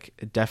seems like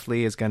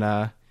Deftly is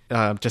gonna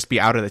just be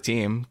out of the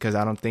team because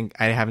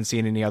I haven't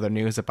seen any other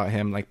news about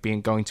him like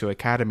going to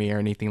academy or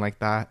anything like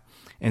that.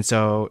 And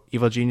so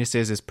Evil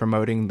Geniuses is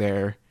promoting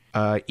their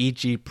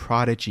EG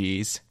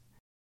Prodigies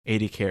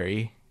AD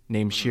carry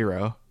named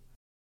Shiro,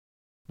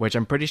 which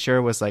I'm pretty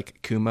sure was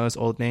like Kumo's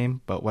old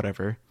name, but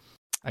whatever.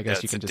 I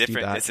guess you can just do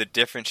that. It's a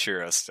different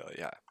Shiro still,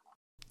 yeah.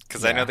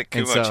 Because I know that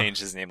Kumo changed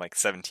his name like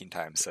 17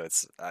 times, so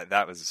it's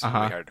that was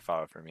really hard to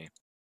follow for me.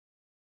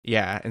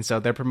 Yeah, and so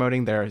they're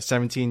promoting their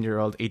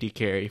 17-year-old AD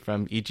carry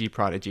from EG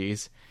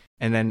Prodigies,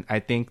 and then I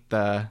think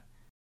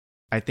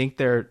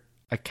their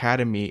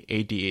academy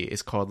AD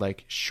is called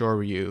like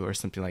Shoryu or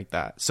something like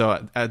that.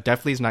 So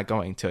Deftly is not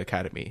going to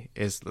academy,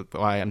 is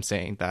why I'm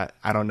saying that.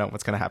 I don't know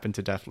what's going to happen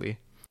to Deftly.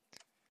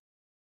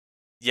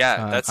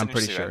 Yeah, that's I'm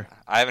pretty sure.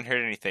 I haven't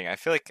heard anything. I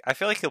feel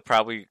like he'll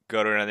probably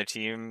go to another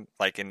team,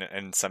 like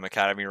in some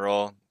academy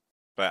role,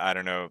 but I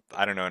don't know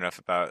enough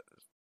about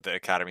the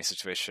academy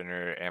situation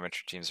or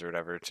amateur teams or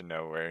whatever to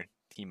know where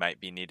he might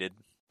be needed.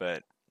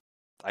 But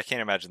I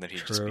can't imagine that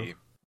he'd just be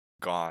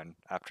gone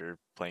after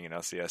playing in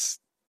LCS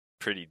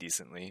pretty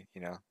decently.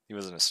 You know, he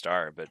wasn't a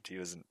star, but he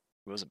wasn't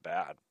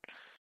bad.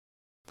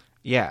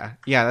 Yeah,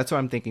 that's what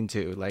I'm thinking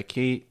too. Like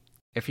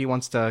if he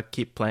wants to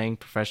keep playing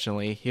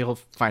professionally, he'll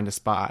find a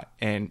spot,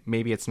 and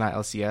maybe it's not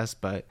LCS,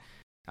 but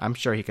I'm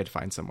sure he could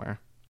find somewhere.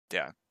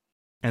 Yeah.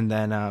 And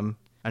then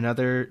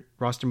another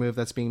roster move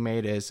that's being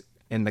made is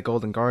in the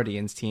Golden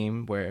Guardians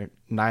team, where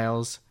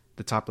Niles,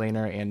 the top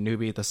laner, and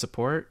Newbie, the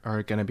support,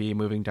 are going to be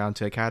moving down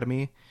to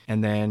academy.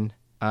 And then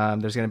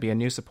there's going to be a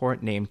new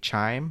support named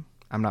Chime.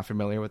 I'm not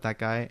familiar with that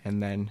guy.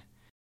 And then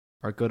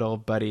our good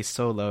old buddy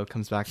Solo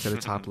comes back to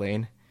the top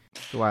lane,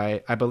 who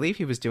I believe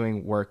he was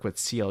doing work with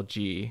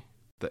CLG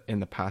in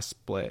the past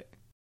split,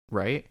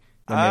 right?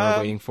 When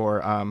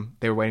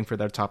they were waiting for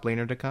their top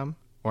laner to come,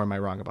 or am I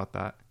wrong about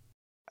that?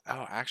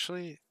 Oh,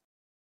 actually,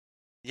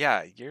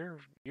 yeah, you're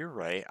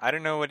right. I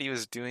don't know what he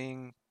was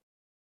doing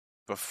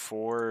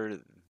before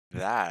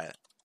that.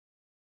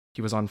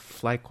 He was on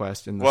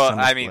FlyQuest in the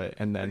summer split,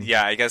 and then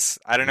yeah, I guess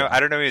I don't know. I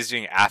don't know what he was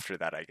doing after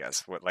that. I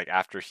guess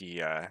after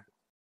he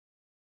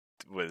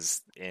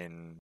was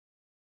in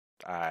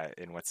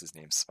what's his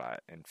name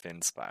spot, in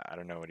Finn's spot. I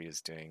don't know what he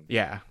was doing.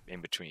 Yeah,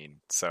 in between.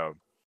 So,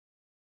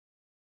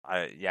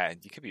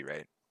 you could be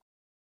right.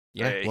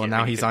 Yeah. Well,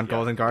 now he's on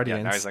Golden Guardians.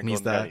 Yeah, now he's on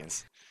Golden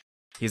Guardians.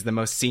 He's the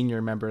most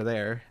senior member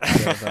there.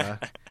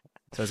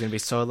 So it's gonna be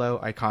Solo,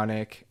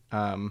 Iconic.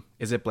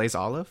 Is it Blaze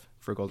Olive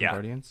for Golden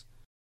Guardians?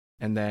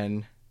 And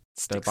then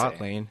the bot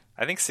lane.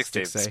 I think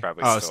 6day is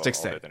probably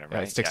older than him,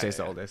 right? 6day is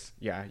the oldest.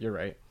 Yeah, you're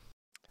right.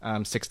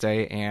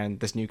 6day and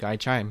this new guy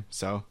Chime.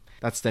 So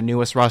that's the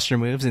newest roster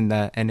moves in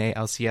the NA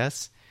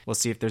LCS. We'll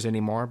see if there's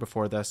any more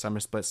before the summer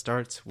split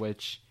starts,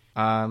 which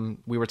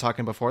we were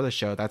talking before the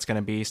show. That's going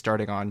to be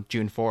starting on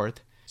June 4th.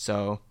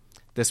 So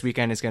this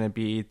weekend is going to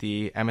be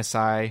the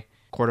MSI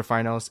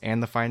quarterfinals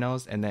and the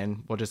finals, and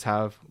then we'll just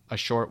have a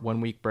short 1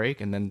 week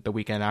break, and then the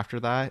weekend after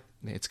that,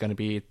 it's going to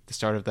be the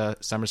start of the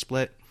summer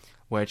split,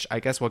 which I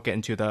guess we'll get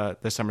into the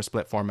summer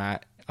split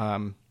format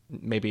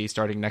maybe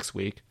starting next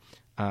week.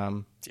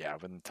 Yeah,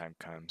 when the time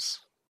comes.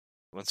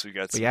 Once we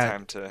got some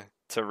time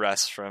to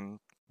rest from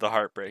the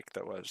heartbreak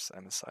that was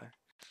MSI.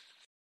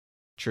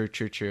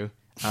 True.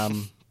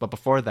 But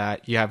before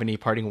that, you have any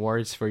parting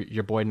words for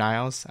your boy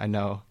Niles? I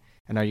know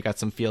you got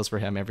some feels for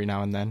him every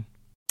now and then.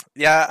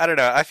 Yeah, I don't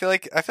know. I feel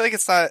like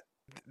it's not.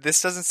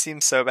 This doesn't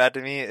seem so bad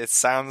to me. It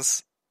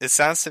sounds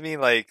to me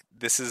like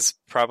this is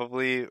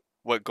probably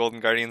what Golden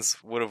Guardians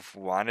would have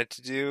wanted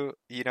to do.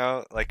 You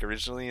know, like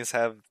originally is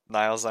have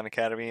Niles on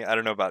Academy. I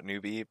don't know about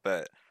Newbie,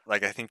 but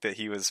like I think that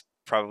he was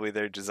probably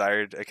their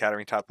desired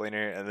Academy top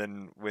laner. And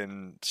then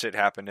when shit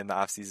happened in the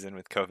off season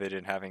with COVID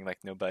and having like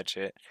no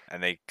budget,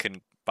 and they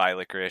couldn't buy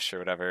Licorice or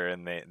whatever,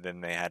 and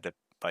they had to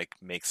like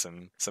make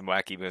some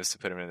wacky moves to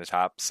put him in the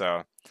top.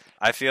 So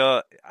I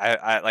feel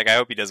I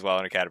hope he does well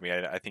in Academy.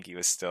 I think he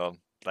was still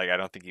like, I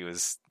don't think he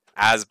was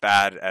as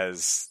bad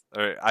as,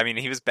 or I mean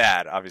he was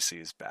bad, obviously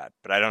he was bad,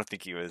 but I don't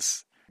think he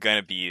was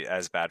gonna be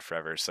as bad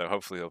forever. So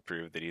hopefully he'll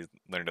prove that he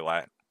learned a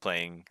lot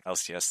playing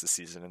LCS this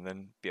season, and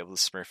then be able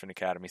to smurf in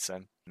Academy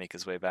some, make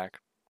his way back.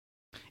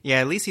 Yeah,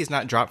 at least he's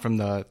not dropped from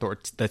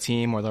the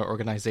team or the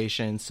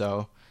organization,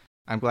 so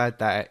I'm glad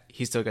that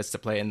he still gets to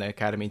play in the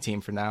Academy team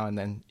for now. And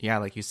then, yeah,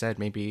 like you said,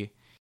 maybe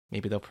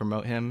they'll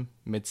promote him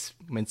mid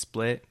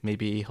split.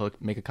 Maybe he'll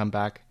make a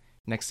comeback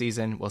next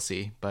season. We'll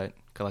see. But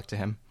good luck to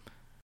him,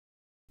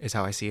 is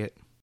how I see it.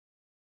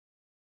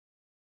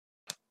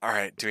 All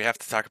right. Do we have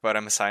to talk about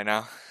MSI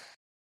now?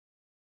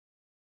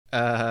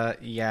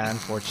 Yeah,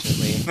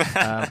 unfortunately.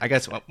 I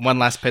guess one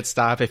last pit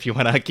stop if you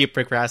want to keep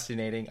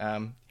procrastinating.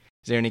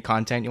 Is there any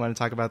content you want to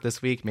talk about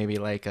this week? Maybe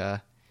like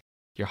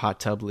your hot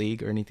tub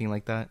league or anything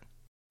like that?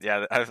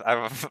 Yeah,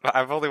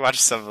 I've only watched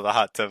some of the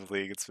hot tub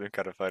league. It's been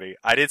kind of funny.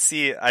 I did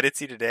see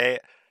today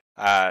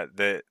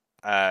that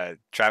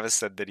Travis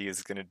said that he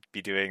was going to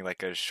be doing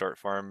like a short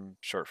form.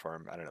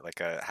 I don't know, like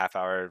a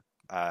half-hour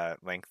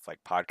length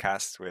like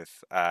podcast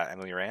with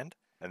Emily Rand,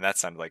 and that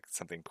sounded like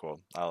something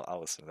cool. I'll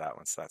listen to that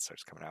once that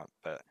starts coming out.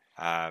 But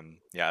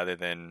yeah, other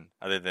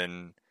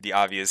than the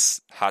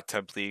obvious hot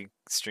tub league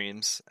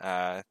streams,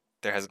 there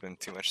hasn't been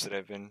too much that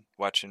I've been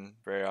watching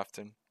very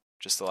often.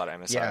 Just a lot of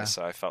MSI,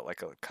 so I felt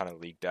like I kind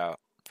of leaked out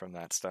from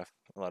that stuff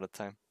a lot of the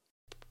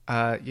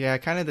time. Yeah,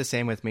 kind of the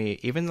same with me.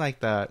 Even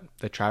like the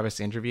Travis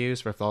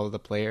interviews with all of the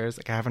players,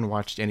 like I haven't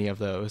watched any of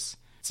those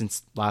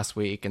since last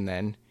week. And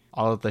then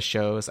all of the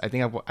shows, I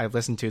think I've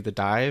listened to The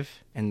Dive,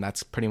 and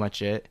that's pretty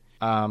much it.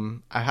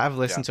 I have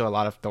listened to a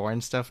lot of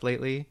Thorn stuff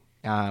lately,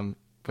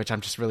 which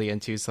I'm just really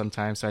into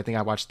sometimes. So I think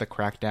I watched The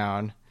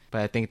Crackdown,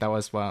 but I think that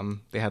was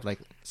they had like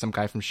some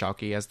guy from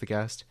Schalke as the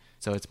guest.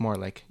 So it's more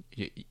like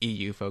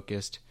EU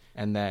focused.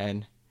 And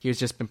then he's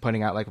just been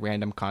putting out like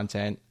random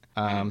content.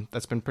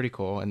 That's been pretty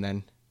cool. And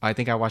then I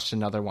think I watched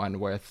another one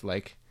with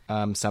like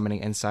Summoning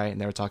Insight, and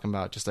they were talking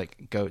about just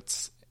like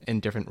goats in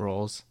different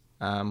roles,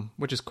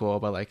 which is cool,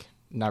 but like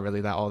not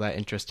really all that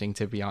interesting,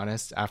 to be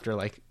honest, after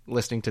like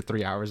listening to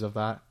 3 hours of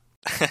that.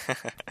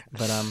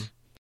 But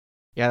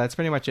yeah, that's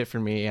pretty much it for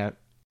me. I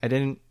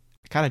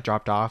kind of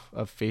dropped off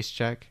of Face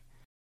Check.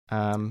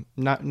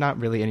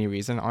 Not really any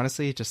reason,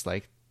 honestly, just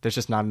like there's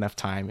just not enough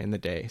time in the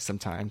day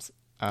sometimes.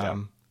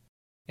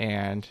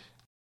 And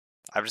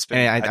I've just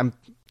been. I'm.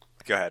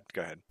 Go ahead.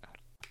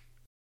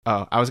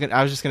 Oh, I was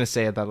just gonna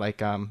say that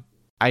like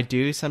I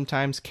do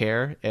sometimes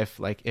care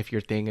if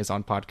your thing is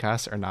on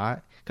podcast or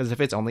not, because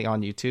if it's only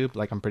on YouTube,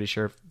 like I'm pretty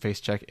sure Face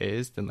Check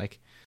is, then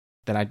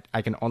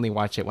I can only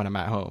watch it when I'm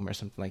at home or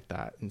something like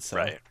that. And so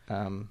right.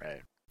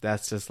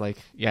 That's just like,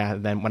 yeah,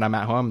 then when I'm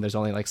at home, there's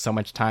only like so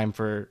much time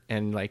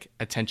and like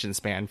attention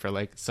span for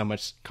like so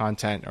much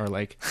content or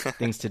like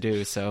things to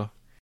do. So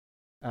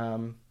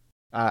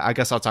I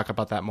guess I'll talk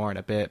about that more in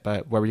a bit,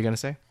 but what were you going to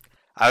say?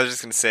 I was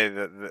just going to say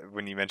that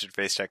when you mentioned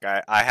Face Check,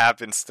 I have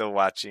been still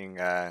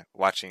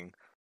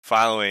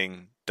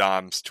following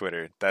Dom's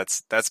Twitter.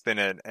 That's been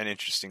an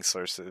interesting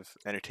source of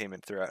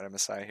entertainment throughout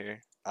MSI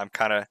here. I'm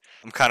kind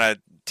of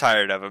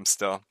tired of him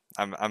still.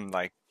 I'm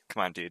like,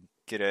 come on, dude,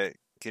 get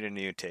a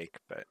new take,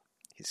 but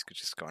he's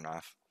just going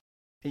off.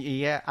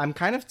 Yeah, I'm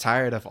kind of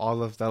tired of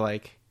all of the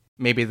like,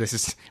 maybe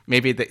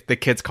the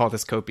kids call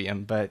this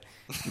copium, but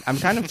I'm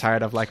kind of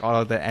tired of like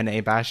all of the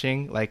NA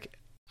bashing. Like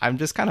I'm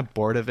just kind of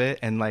bored of it,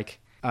 and like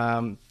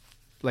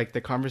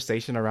the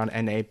conversation around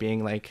NA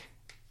being like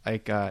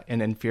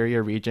an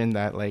inferior region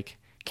that like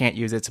can't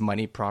use its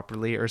money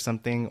properly or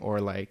something, or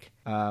like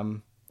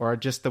or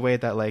just the way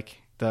that like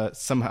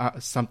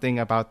something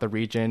about the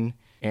region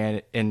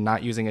and in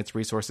not using its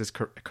resources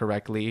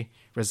correctly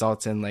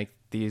results in like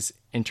these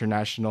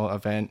international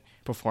event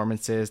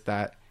performances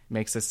that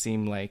makes us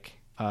seem like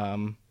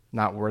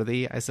not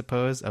worthy, I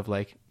suppose, of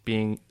like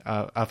being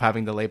of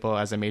having the label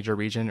as a major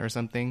region or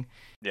something.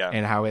 Yeah.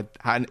 And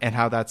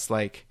how that's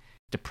like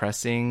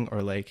depressing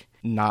or like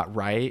not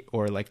right,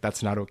 or like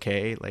that's not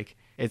okay. Like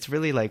it's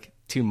really like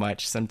too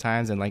much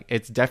sometimes, and like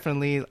it's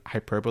definitely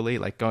hyperbole,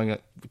 like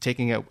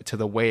taking it to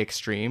the way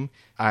extreme.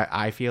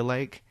 I feel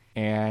like,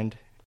 and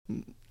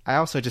I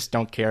also just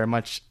don't care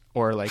much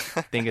or like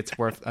think it's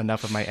worth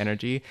enough of my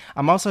energy.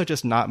 I'm also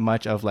just not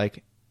much of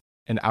like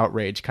an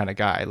outrage kind of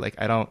guy. Like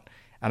I don't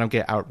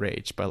get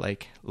outraged by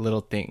like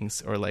little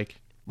things or like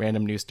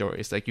random news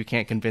stories. Like you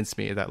can't convince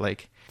me that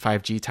like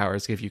 5G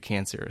towers give you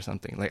cancer or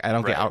something. Like I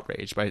don't get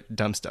outraged by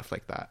dumb stuff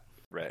like that.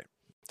 Right.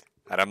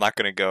 And I'm not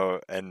gonna go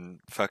and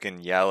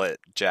fucking yell at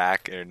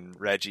Jack and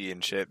Reggie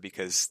and shit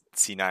because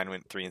C9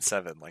 went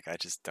 3-7. Like I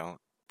just don't.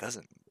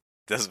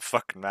 Doesn't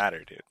fucking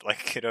matter, dude.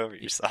 Like get over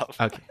yourself.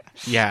 Okay.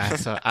 Yeah.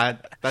 So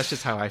that's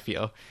just how I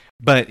feel.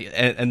 But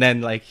and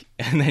then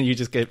you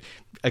just get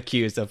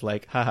accused of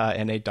like,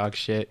 haha, NA dog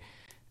shit.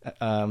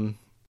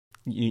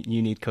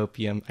 You need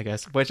copium, I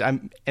guess. Which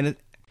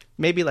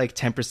maybe like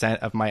 10%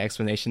 of my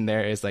explanation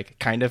there is like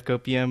kind of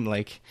copium.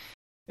 Like,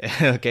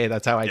 okay,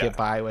 that's how I get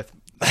by with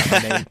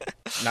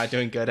not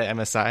doing good at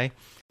MSI.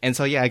 And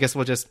so yeah, I guess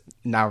we're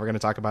going to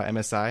talk about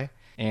MSI.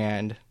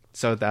 And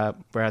so that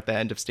we're at the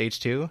end of stage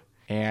 2,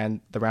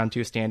 and the round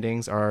 2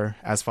 standings are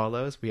as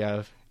follows. We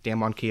have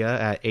Damwon Kia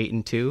at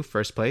 8-2,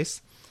 first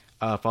place,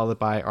 followed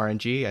by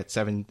RNG at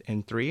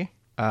 7-3.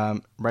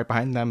 Right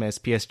behind them is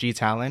PSG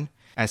Talon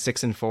at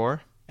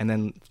 6-4. And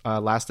then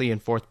lastly, in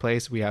fourth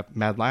place, we have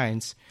Mad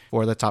Lions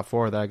for the top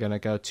 4 that are going to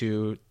go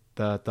to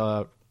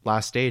the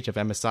last stage of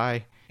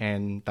MSI,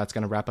 and that's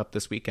going to wrap up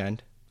this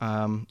weekend.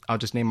 I'll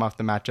just name off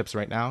the matchups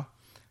right now.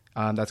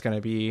 That's going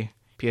to be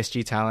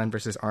PSG Talon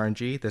versus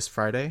RNG this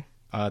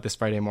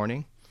Friday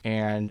morning.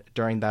 And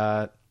during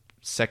the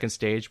second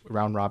stage,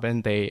 round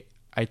robin,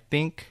 I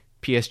think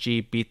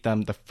PSG beat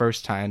them the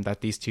first time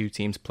that these two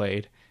teams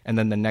played. And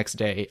then the next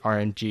day,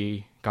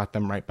 RNG got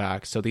them right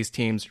back. So these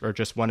teams are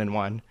just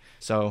 1-1.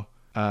 So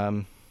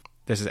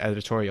this is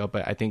editorial,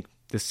 but I think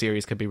this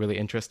series could be really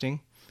interesting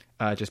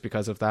just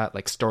because of that,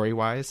 like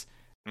story-wise.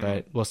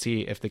 But we'll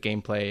see if the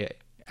gameplay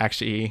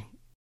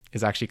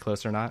is actually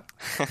close or not.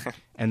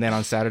 And then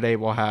on Saturday,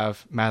 we'll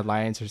have Mad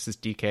Lions versus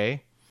DK,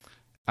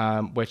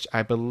 which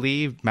I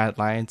believe Mad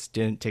Lions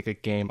didn't take a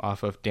game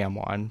off of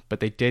Damwon, but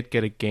they did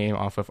get a game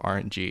off of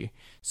RNG.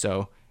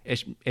 So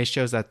it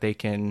shows that they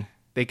can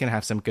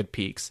have some good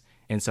peaks.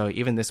 And so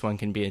even this one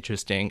can be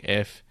interesting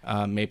if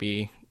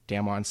maybe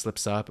Damwon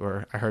slips up,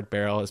 or I heard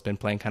Beryl has been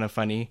playing kind of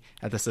funny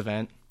at this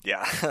event.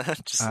 Yeah,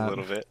 just a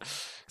little bit.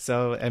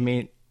 So, I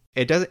mean,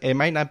 it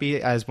might not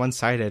be as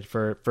one-sided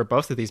for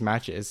both of these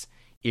matches,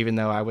 even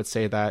though I would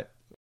say that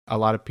a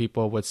lot of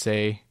people would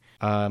say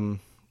Damwon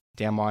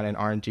and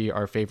RNG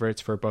are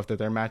favorites for both of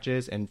their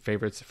matches and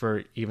favorites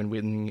for even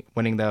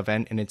winning the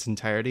event in its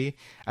entirety.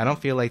 I don't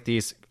feel like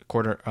these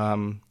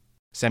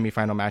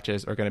semifinal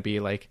matches are going to be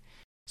like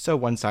so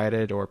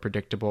one-sided or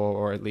predictable,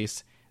 or at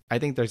least I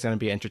think there's going to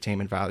be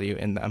entertainment value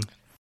in them.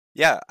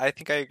 Yeah, I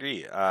think I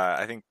agree.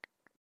 I think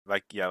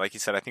like you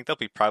said, I think they'll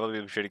probably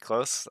be pretty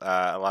close.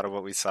 A lot of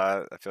what we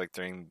saw, I feel like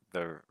during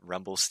the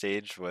Rumble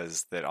stage,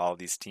 was that all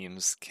these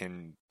teams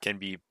can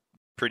be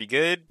pretty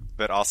good,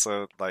 but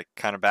also like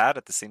kind of bad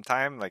at the same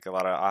time. Like a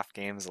lot of off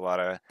games, a lot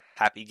of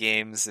happy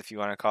games, if you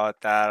want to call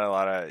it that. A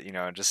lot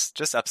of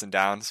just ups and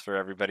downs for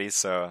everybody.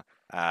 So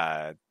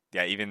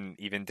yeah, even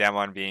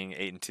Damwon being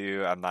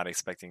 8-2, I'm not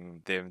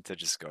expecting them to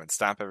just go and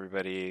stomp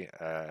everybody.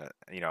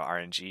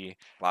 RNG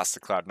lost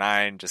to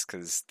Cloud9 just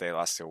because they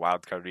lost to a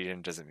wildcard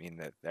region doesn't mean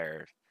that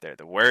they're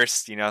the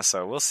worst,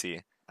 So we'll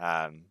see.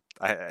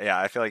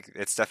 I feel like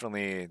it's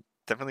definitely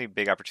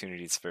big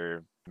opportunities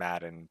for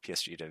Mad and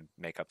PSG to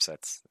make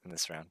upsets in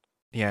this round.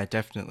 Yeah,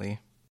 definitely.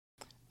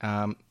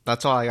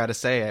 That's all I got to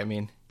say. I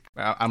mean,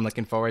 I'm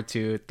looking forward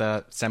to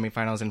the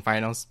semifinals and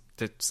finals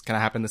that's going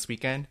to happen this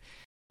weekend.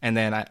 And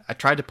then I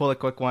tried to pull a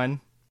quick one,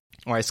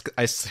 or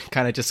I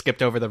kind of just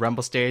skipped over the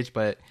Rumble stage,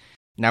 but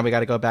now we got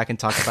to go back and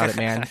talk about it,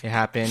 man. It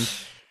happened.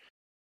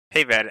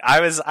 Hey, man, I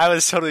was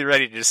totally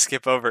ready to just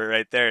skip over it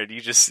right there, and you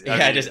just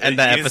just end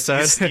the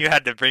episode. You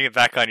had to bring it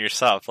back on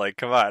yourself. Like,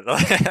 come on.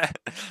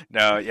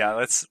 No,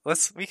 yeah,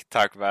 we can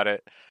talk about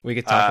it. We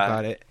could talk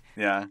about it.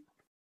 Yeah.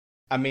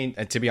 I mean,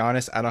 to be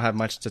honest, I don't have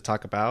much to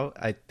talk about.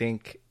 I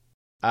think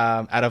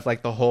out of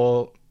like the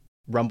whole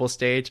Rumble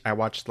stage, I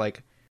watched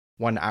like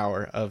 1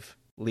 hour of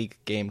League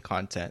game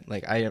content.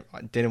 Like I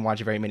didn't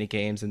watch very many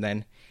games, and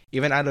then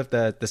even out of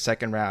the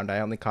second round, I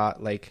only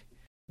caught like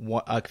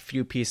a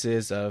few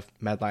pieces of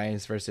Mad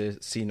Lions versus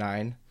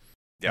C9,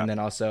 and then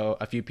also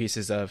a few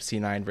pieces of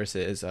C9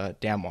 versus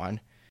Damwon.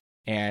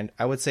 And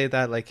I would say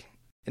that like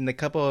in the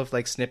couple of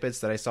like snippets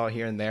that I saw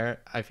here and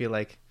there, I feel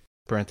like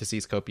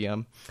parentheses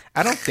copium,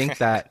 I don't think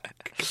that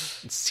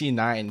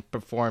C9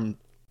 performed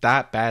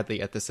that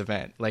badly at this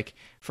event. Like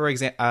for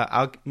example,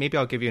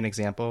 I'll give you an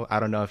example.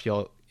 I don't know if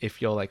you'll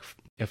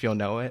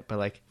know it, but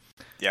like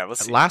we'll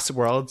see.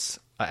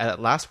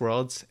 At last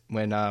Worlds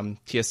when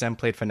TSM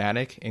played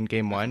Fnatic in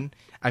game 1,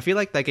 I feel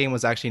like that game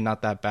was actually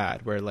not that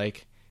bad, where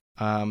like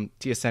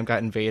TSM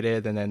got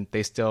invaded and then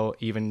they still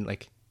even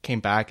like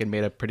came back and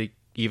made a pretty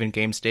even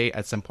game state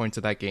at some points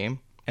of that game,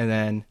 and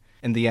then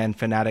in the end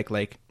Fnatic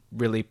like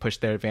really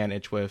pushed their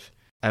advantage with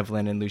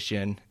Evelyn and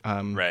Lucian,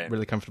 Right.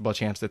 really comfortable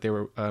champs that they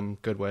were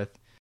good with.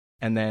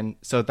 And then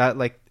so that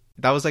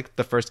was like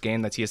the first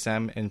game that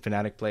TSM and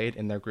Fnatic played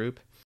in their group,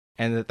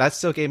 and that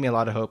still gave me a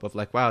lot of hope of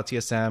like, wow,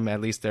 TSM,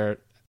 at least they're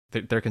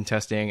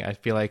contesting. I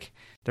feel like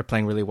they're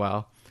playing really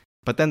well.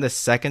 But then the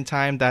second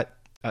time that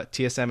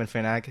TSM and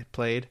Fnatic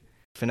played,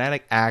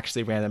 Fnatic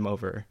actually ran them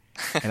over,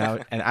 and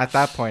at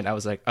that point I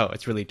was like, oh,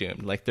 it's really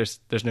doomed. Like there's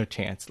no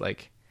chance.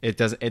 Like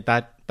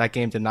that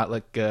game did not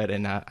look good,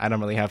 and I don't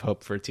really have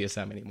hope for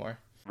TSM anymore.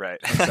 Right.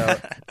 And so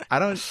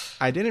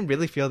I didn't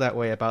really feel that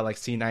way about like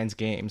C9's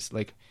games.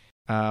 Like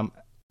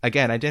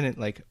again, I didn't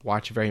like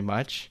watch very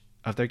much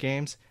of their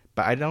games,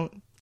 but I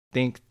don't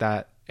think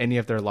that any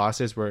of their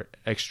losses were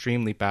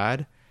extremely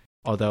bad.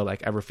 Although,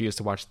 like, I refuse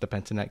to watch the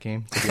Pentanet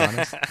game, to be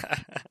honest.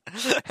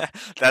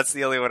 That's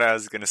the only one I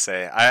was gonna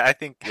say. I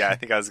think I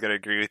think I was gonna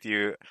agree with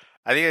you.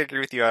 I think I agree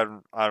with you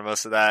on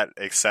most of that,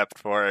 except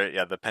for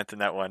the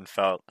Pentanet one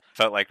felt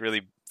like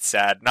really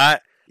sad.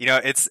 Not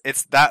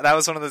it's that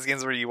was one of those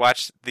games where you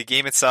watch the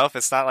game itself.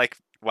 It's not like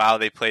wow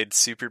they played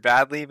super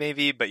badly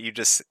maybe, but you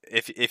just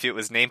if it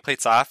was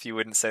nameplates off, you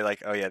wouldn't say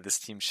like oh yeah this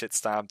team shit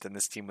stomped and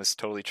this team was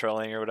totally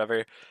trolling or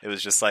whatever. It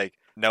was just like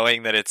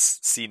knowing that it's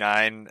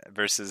C9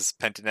 versus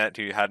Pentanet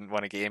who hadn't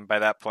won a game by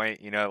that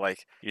point,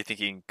 like you're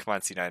thinking, come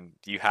on C9,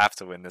 you have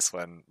to win this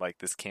one. Like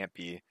this can't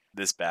be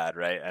this bad,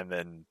 right? And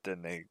then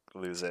they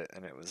lose it,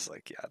 and it was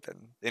like, yeah.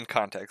 Then in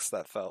context,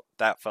 that felt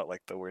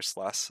like the worst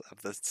loss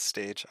of the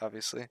stage,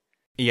 obviously.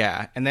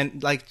 Yeah, and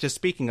then like just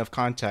speaking of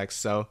context,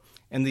 so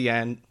in the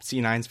end,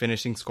 C9's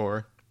finishing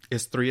score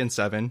is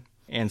 3-7,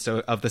 and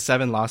so of the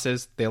 7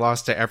 losses, they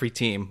lost to every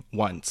team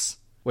once.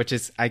 Which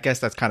is, I guess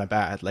that's kind of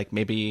bad. Like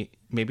maybe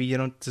you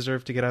don't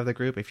deserve to get out of the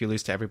group if you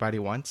lose to everybody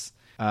once.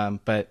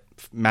 But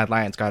Mad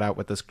Lions got out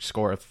with a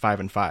score of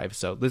 5-5,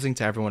 so losing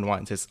to everyone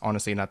once is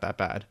honestly not that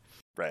bad.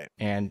 Right.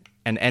 And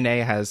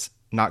NA has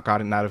not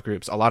gotten out of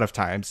groups a lot of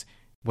times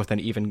with an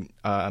even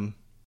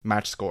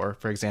match score.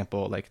 For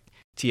example, like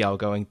TL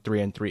going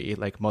 3-3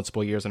 like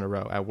multiple years in a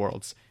row at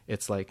Worlds.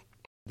 It's like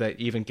the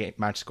even game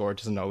match score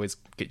doesn't always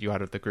get you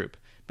out of the group.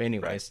 But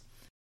anyways. Right.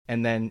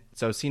 And then,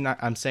 so C9,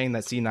 I'm saying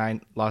that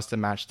C9 lost a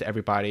match to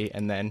everybody,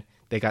 and then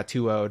they got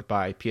 2-0'd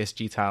by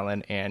PSG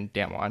Talon and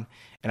Damwon.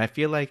 And I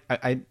feel like,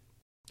 I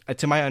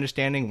to my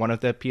understanding, one of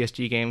the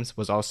PSG games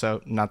was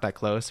also not that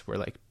close, where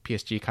like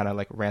PSG kind of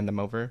like ran them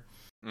over.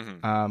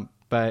 Mm-hmm.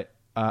 But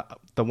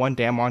the one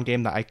Damwon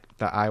game that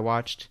I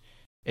watched,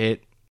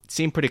 it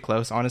seemed pretty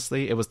close.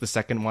 Honestly, it was the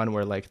second one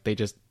where like they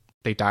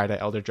died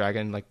at Elder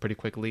Dragon like pretty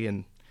quickly,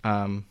 and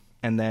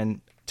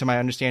then to my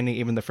understanding,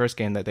 even the first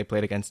game that they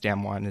played against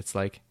Damwon, it's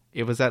like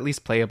it was at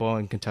least playable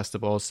and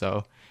contestable.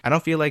 So I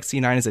don't feel like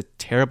C9 is a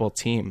terrible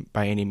team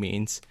by any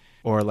means,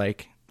 or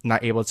like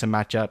not able to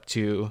match up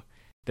to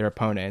their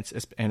opponents,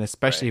 and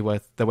especially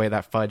with the way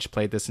that Fudge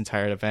played this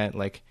entire event.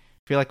 Like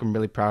I feel like I'm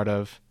really proud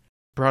of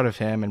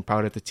him and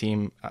proud of the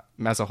team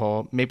as a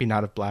whole. Maybe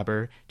not of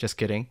Blabber, just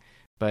kidding.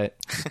 But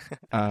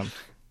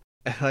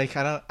like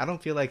I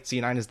don't feel like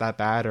C9 is that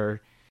bad,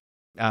 or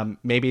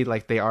maybe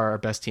like they are our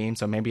best team,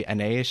 so maybe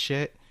NA is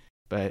shit.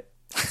 But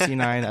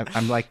C9,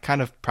 I'm like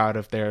kind of proud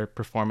of their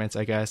performance,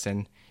 I guess.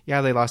 And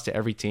yeah, they lost to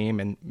every team,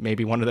 and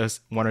maybe one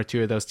or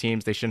two of those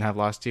teams they shouldn't have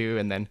lost to,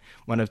 and then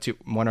one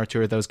or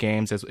two of those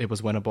games it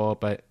was winnable,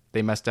 but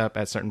they messed up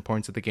at certain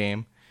points of the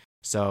game.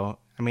 So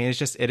I mean,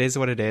 it is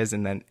what it is.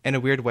 And then in a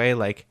weird way,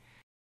 like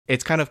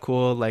it's kind of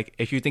cool. Like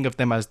if you think of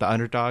them as the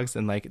underdogs,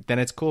 and like then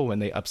it's cool when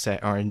they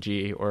upset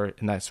RNG or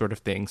in that sort of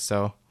thing.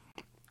 So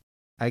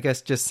I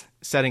guess just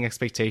setting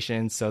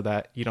expectations so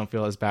that you don't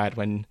feel as bad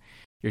when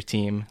your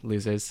team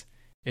loses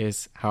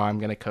is how I'm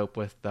going to cope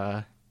with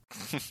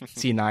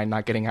C9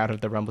 not getting out of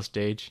the Rumble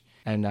stage.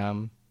 And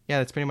yeah,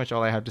 that's pretty much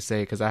all I have to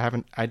say, because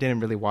I didn't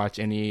really watch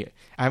I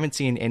haven't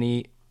seen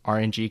any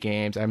RNG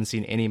games. I haven't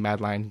seen any Mad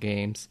Lion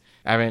games.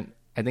 I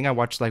think I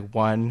watched like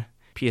one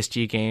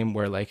PSG game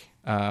where like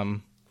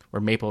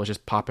where Maple was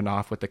just popping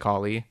off with the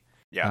Kali.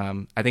 Yeah.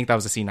 I think that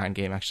was a C9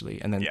 game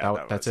actually. And then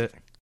that's it.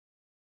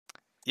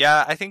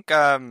 Yeah, I think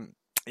I'm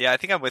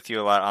with you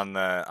a lot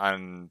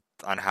on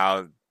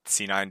how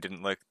C9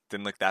 didn't look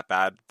that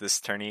bad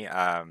this tourney.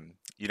 I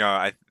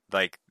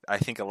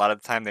think a lot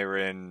of the time they were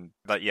in,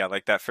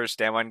 like that first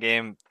Damwon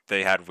game,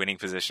 they had winning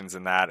positions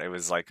in that. It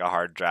was like a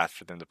hard draft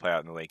for them to play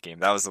out in the late game.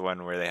 That was the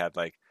one where they had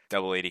like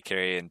double AD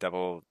carry and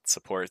double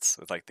supports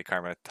with like the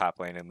Karma top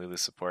lane and Lulu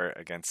support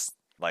against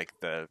like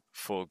the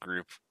full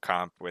group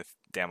comp with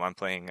Damwon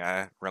playing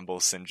Rumble,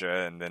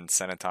 Syndra, and then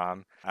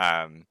Senatom.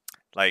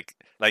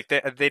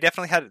 They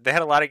definitely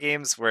had a lot of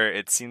games where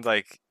it seemed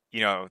like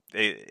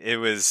it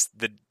was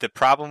the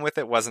problem with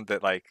it wasn't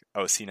that like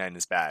C9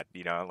 is bad,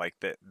 like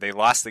they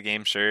lost the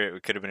game. Sure,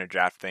 it could have been a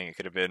draft thing, it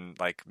could have been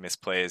like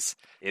misplays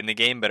in the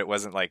game, but it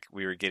wasn't like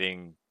we were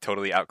getting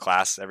totally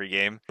outclassed every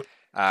game.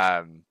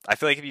 I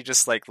feel like if you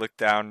just like look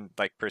down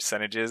like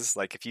percentages,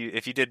 like if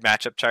you did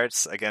matchup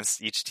charts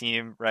against each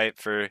team, right,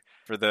 for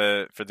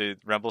the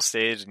Rumble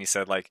stage, and you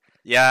said like,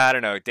 yeah, I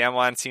don't know,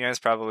 Damwon C9 is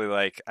probably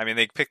like, I mean,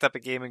 they picked up a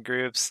game in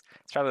groups,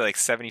 it's probably like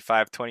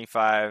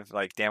 75-25,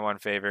 like Damwon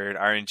favored.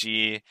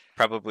 RNG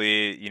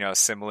probably,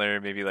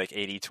 similar, maybe like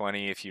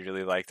 80-20 if you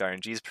really liked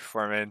RNG's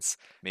performance,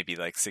 maybe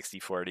like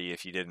 60-40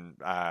 if you didn't.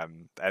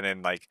 And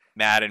then like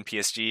Mad and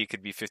PSG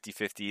could be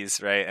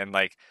 50-50s, right? And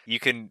like you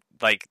can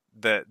like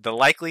the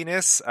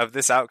likeliness of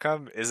this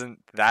outcome isn't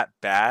that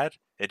bad.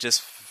 It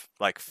just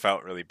like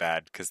felt really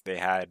bad because they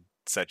had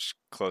such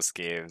close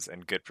games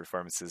and good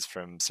performances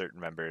from certain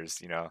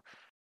members.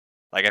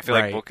 Like I feel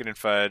like Right. Vulcan and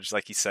Fudge,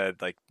 like you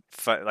said, like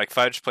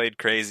Fudge played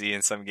crazy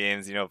in some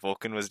games.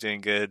 Vulcan was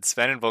doing good.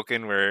 Sven and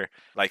Vulcan were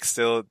like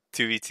still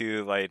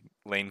 2v2 like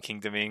lane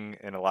kingdoming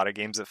in a lot of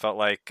games. It felt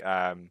like,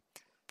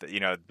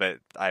 but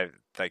I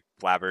like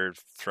Blabber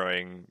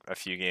throwing a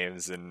few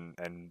games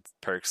and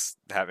Perks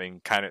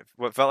having kind of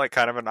what felt like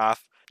kind of an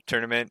off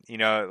tournament.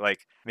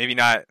 Like maybe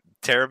not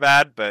terror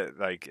bad, but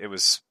like it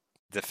was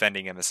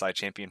defending MSI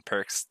champion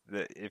Perks.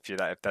 If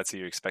that's who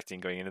you're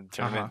expecting going into the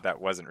Uh-huh. tournament, that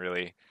wasn't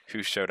really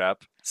who showed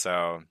up.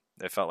 So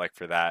it felt like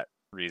for that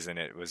reason,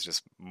 it was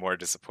just more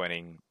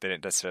disappointing than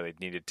it necessarily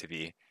needed to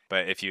be.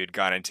 But if you had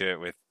gone into it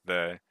with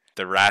the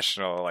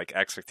rational like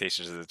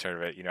expectations of the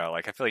tournament,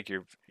 like I feel like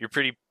you're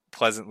pretty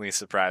pleasantly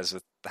surprised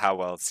with how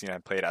well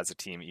C9 played as a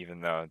team, even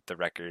though the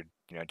record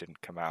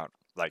didn't come out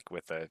like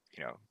with a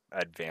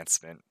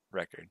advancement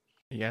record.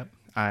 Yep.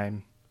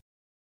 I'm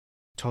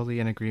totally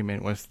in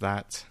agreement with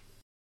that.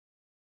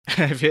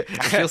 I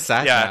feel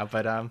sad Yeah. now,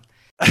 but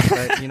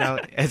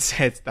it's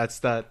that's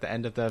the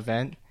end of the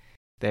event.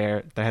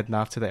 They're heading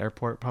off to the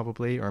airport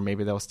probably, or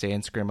maybe they'll stay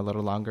in Scrim a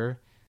little longer.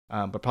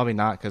 But probably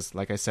not because,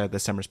 like I said, the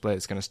summer split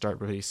is going to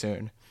start really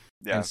soon.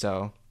 Yeah. And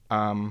so,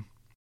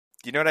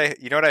 You know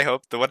what I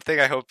hope? The one thing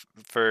I hope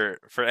for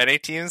NA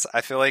teams,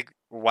 I feel like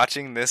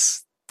watching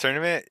this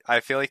tournament, I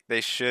feel like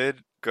they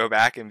should go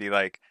back and be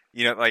like,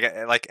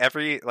 like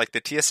every like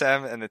the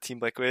TSM and the Team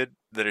Liquid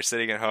that are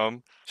sitting at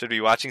home should be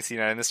watching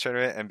C9 in this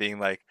tournament and being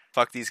like,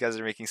 fuck, these guys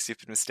are making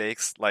stupid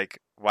mistakes. Like,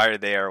 why are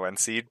they our one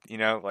seed?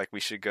 Like we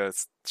should go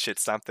shit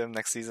stomp them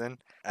next season.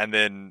 And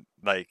then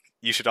like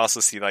you should also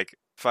see like,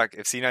 fuck,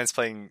 if C9's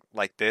playing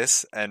like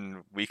this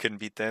and we couldn't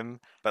beat them,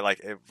 but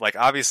like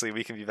obviously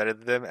we can be better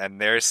than them, and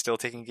they're still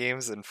taking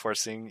games and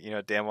forcing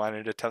Damwon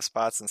into tough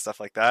spots and stuff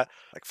like that.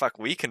 Like fuck,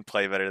 we can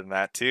play better than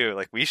that too.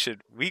 Like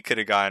we could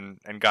have gone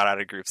and got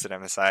out of groups at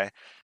MSI.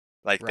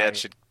 Like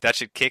right. that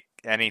should kick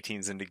any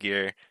teams into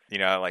gear.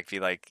 Like be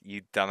like,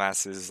 you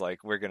dumbasses,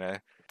 like we're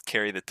gonna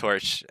carry the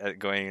torch at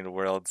going into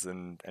Worlds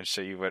and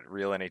show you what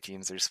real NA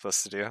teams are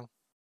supposed to do.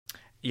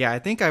 Yeah, I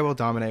think I Will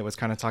Dominate was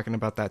kind of talking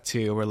about that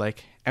too, where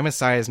like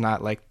MSI is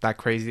not like that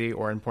crazy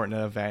or important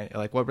an event.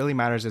 Like what really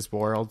matters is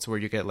Worlds, where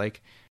you get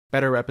like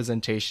better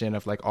representation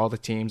of like all the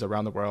teams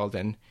around the world,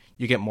 and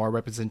you get more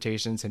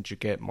representation since you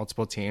get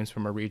multiple teams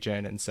from a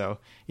region. And so,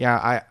 yeah,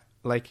 I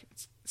like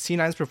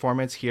C9's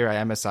performance here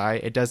at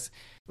MSI. It does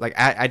like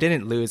I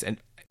didn't lose in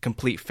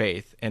complete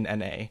faith in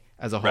NA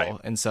as a Right.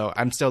 whole, and so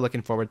I'm still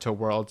looking forward to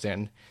Worlds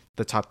and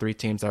the top three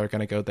teams that are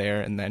going to go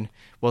there, and then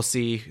we'll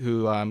see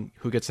who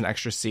gets an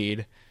extra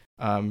seed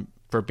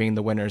for being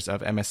the winners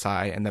of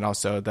MSI, and then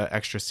also the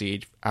extra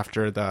seed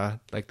after the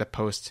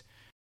post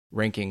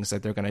rankings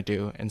that they're going to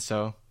do. And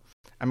so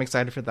I'm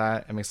excited for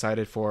that. I'm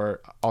excited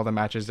for all the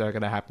matches that are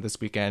going to happen this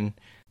weekend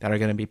that are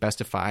going to be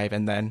best of 5,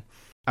 and then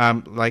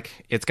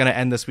like it's going to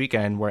end this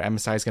weekend where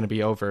MSI is going to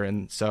be over,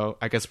 and so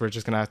I guess we're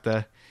just going to have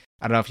to.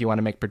 I don't know if you want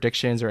to make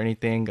predictions or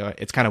anything.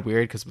 It's kind of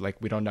weird because like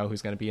we don't know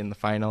who's going to be in the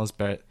finals,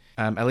 but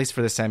at least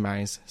for the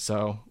semis.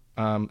 So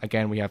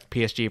again, we have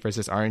PSG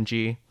versus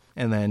RNG,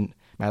 and then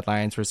Mad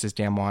Lions versus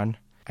Damwon.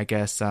 I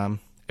guess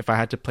if I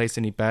had to place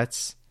any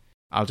bets,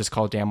 I'll just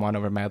call Damwon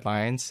over Mad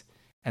Lions.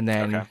 And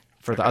Okay. then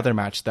for the Okay. other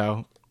match,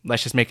 though,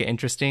 let's just make it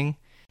interesting.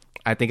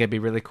 I think it'd be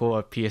really cool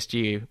if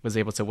PSG was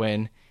able to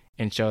win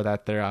and show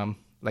that they're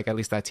like at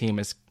least that team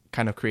is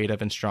kind of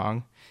creative and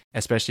strong,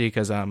 especially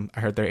because I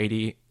heard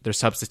their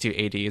substitute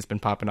AD has been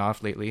popping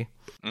off lately,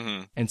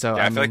 hmm and so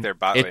Yeah, I I feel like mean their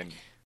bot it. lane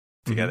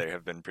Mhm. together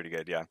have been pretty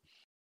good. Yeah.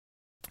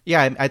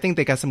 Yeah, I think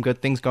they got some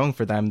good things going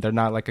for them. They're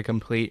not like a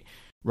complete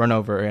run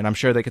over, and I'm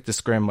sure they get to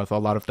scrim with a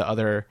lot of the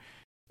other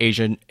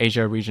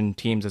Asia region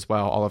teams as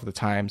well all of the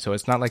time. So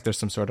it's not like there's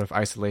some sort of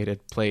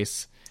isolated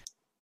place,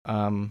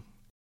 um,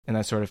 and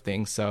that sort of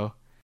thing. So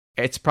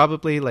it's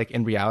probably like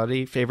in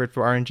reality favored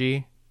for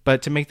RNG.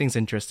 But to make things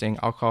interesting,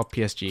 I'll call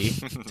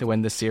PSG to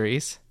win this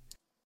series.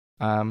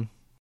 Um,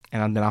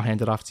 and then I'll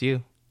hand it off to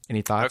you.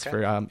 Any thoughts Okay.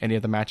 for any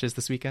of the matches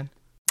this weekend?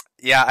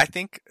 Yeah, I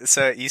think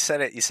so. You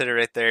said it. You said it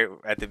right there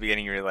at the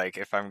beginning. You were like,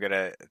 "If I'm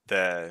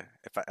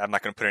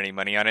not gonna put any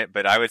money on it,"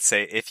 but I would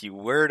say if you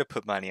were to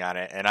put money on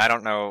it, and I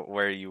don't know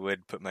where you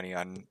would put money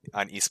on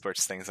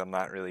esports things. I'm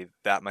not really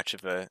that much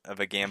of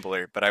a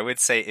gambler, but I would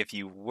say if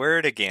you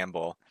were to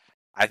gamble,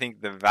 I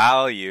think the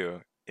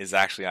value is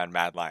actually on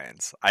Mad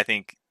Lions. I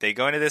think they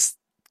go into the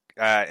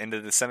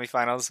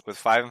semifinals with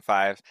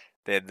 5-5.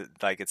 They had,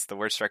 like it's the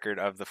worst record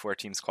of the four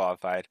teams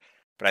qualified,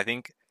 but I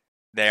think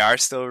they are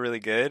still really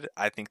good.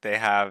 I think they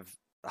have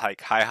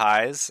like high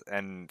highs,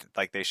 and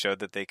like they showed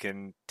that they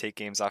can take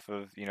games off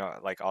of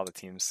like all the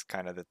teams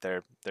kind of that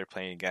they're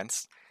playing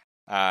against.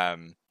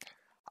 Um,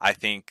 I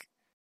think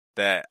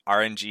that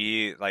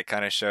RNG like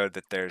kind of showed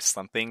that they're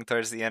slumping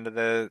towards the end of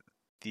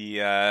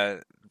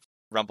the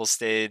Rumble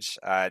stage.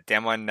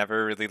 Damwon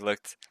never really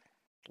looked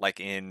like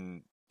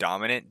in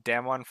dominant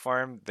Damwon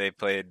form. They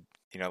played,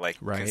 like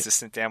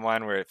consistent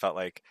Damwon, where it felt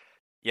like,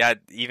 yeah,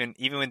 even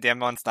when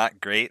Damwon's not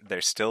great,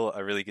 they're still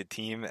a really good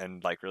team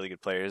and like really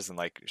good players and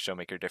like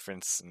Showmaker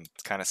difference and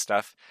kind of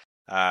stuff.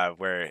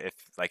 Where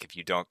if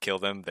you don't kill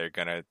them, they're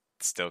gonna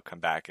still come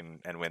back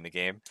and win the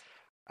game.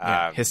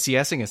 Yeah, his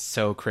CSing is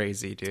so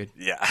crazy, dude.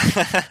 Yeah.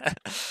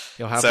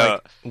 He'll have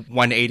like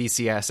 180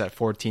 CS at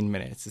 14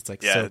 minutes. It's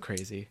like so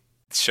crazy.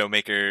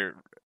 Showmaker,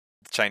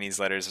 Chinese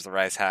letters, the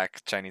Rise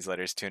hack, Chinese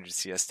letters, 200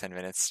 CS, 10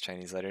 minutes,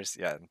 Chinese letters.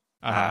 Yeah.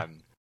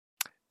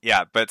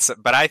 Yeah, but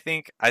I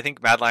think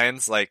Mad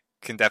Lions like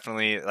can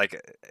definitely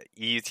like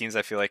EU teams.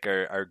 I feel like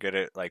are good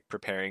at like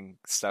preparing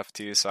stuff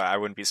too. So I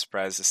wouldn't be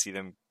surprised to see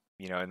them,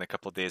 in a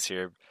couple of days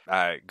here,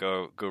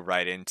 go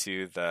right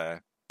into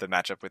the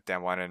matchup with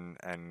Damwon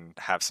and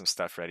have some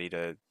stuff ready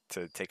to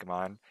take them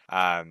on.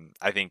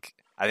 I think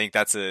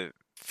that's a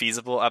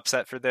feasible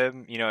upset for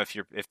them.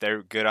 If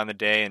they're good on the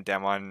day and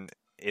Damwon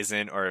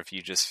isn't, or if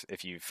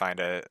you find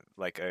a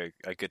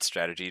good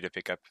strategy to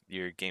pick up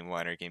your game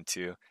 1 or game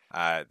 2,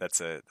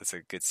 that's a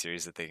good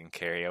series that they can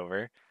carry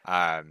over.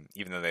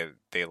 Even though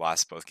they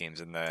lost both games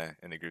in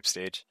the group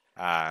stage.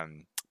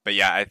 But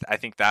yeah, I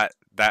think that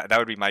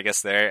would be my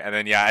guess there. And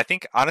then yeah, I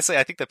think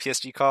the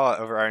PSG call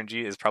over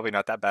RNG is probably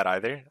not that bad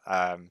either.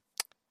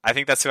 I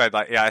think that's who I'd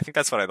like. Yeah, I think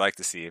that's what I'd like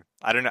to see.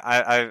 I don't know.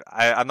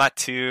 I'm not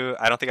too.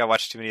 I don't think I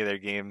watched too many of their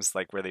games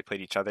like where they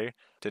played each other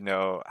to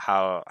know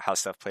how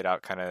stuff played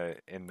out kind of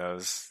in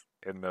those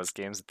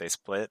games that they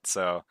split.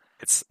 So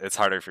it's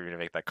harder for me to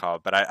make that call.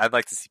 But I'd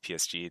like to see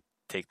PSG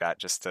take that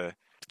just to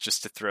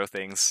throw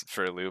things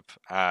for a loop.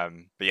 But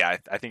yeah,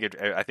 I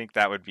think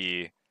that would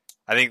be.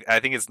 I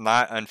think it's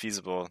not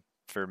unfeasible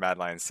for Mad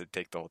Lions to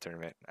take the whole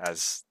tournament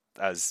as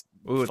like,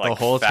 the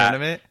whole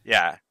tournament.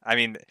 Yeah, I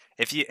mean,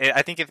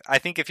 I think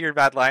if you're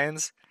Mad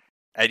Lions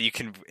and you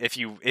can if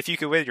you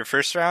could win your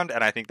first round,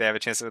 and I think they have a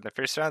chance to win the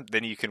first round,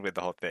 then you can win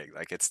the whole thing.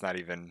 Like it's not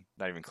even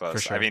close. For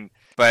sure. On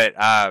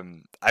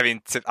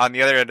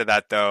the other end of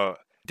that though,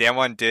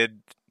 Damwon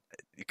did,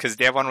 because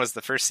Damwon was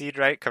the first seed,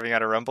 right, coming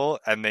out of Rumble,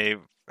 and they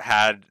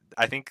had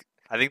I think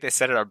they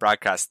said it on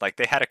broadcast, like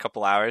they had a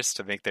couple hours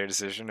to make their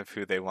decision of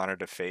who they wanted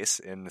to face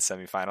in the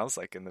semifinals,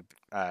 like in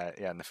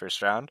the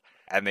first round,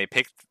 and they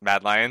picked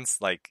Mad Lions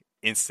like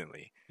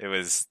instantly. It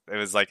was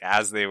like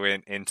as they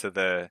went into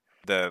the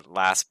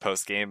last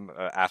post game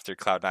after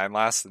Cloud9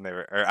 lost, and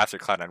after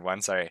Cloud9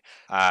 won, sorry,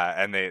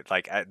 and they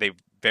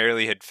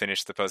barely had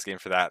finished the post game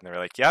for that, and they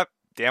were like, "Yep,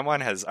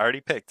 Damwon has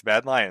already picked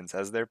Mad Lions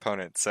as their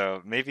opponent,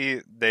 so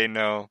maybe they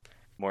know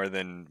more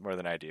than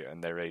I do,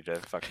 and they're ready to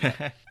fuck me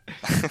up."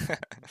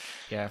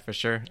 Yeah, for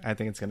sure. I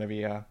think it's gonna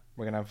be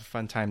we're gonna have a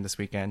fun time this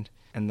weekend.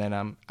 And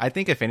then I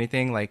think if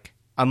anything, like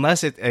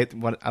unless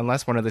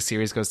unless one of the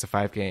series goes to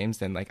 5 games,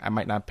 then like I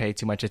might not pay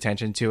too much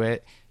attention to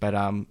it. But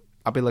I'll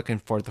be looking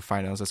forward to the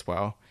finals as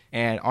well.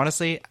 And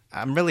honestly,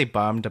 I'm really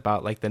bummed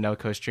about like the no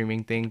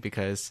co-streaming thing,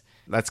 because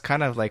that's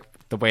kind of like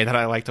the way that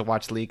I like to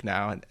watch League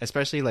now, and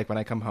especially like when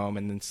I come home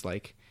and it's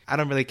like I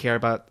don't really care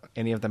about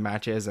any of the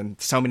matches, and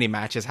so many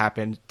matches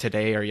happened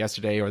today or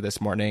yesterday or this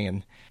morning,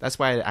 and that's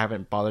why I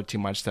haven't bothered too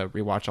much to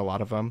rewatch a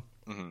lot of them.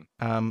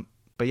 Mm-hmm.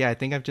 But yeah, I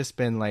think I've just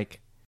been like,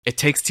 it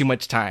takes too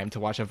much time to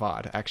watch a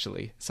VOD,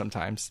 actually,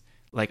 sometimes.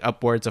 Like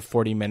upwards of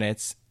 40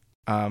 minutes,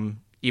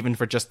 even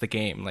for just the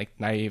game, like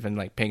not even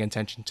like paying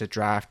attention to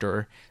draft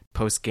or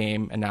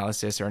post-game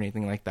analysis or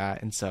anything like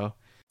that. And so,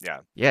 yeah,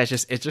 it's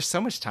just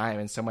so much time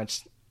and so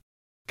much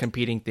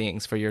competing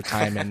things for your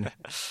time and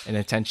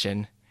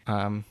attention.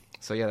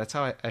 So yeah, that's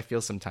how I feel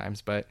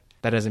sometimes, but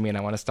that doesn't mean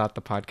I want to stop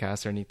the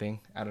podcast or anything.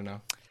 I don't know.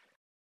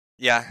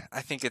 Yeah,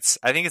 I think it's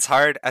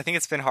hard. I think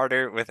it's been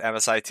harder with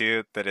MSI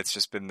too, that it's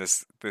just been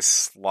this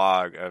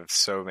slog of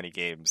so many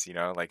games,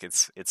 like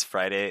it's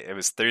Friday. It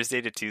was Thursday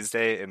to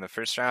Tuesday in the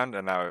first round,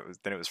 and now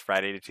it was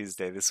Friday to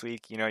Tuesday this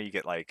week. You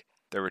get like,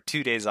 there were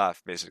 2 days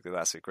off basically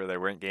last week where there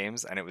weren't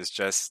games, and it was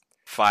just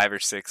 5 or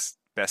 6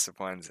 best of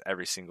ones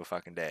every single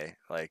fucking day,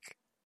 like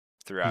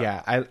throughout.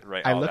 Yeah,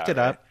 I looked it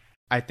up.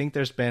 I think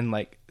there's been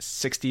like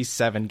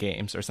 67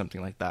 games or something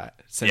like that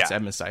since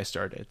MSI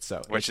started.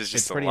 So which is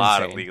just a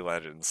lot of League of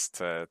Legends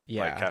to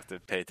like have to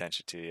pay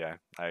attention to. Yeah,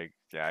 I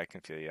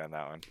can feel you on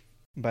that one.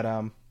 But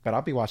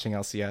I'll be watching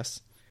LCS.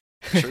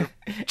 True.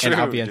 And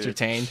I'll be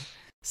entertained.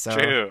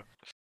 Dude.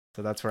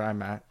 So that's where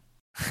I'm at.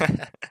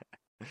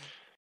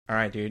 All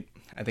right, dude.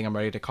 I think I'm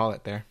ready to call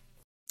it there.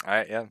 All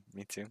right. Yeah,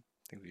 me too.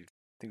 I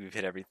think we've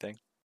hit everything.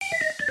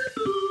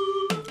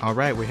 All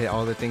right, we hit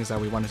all the things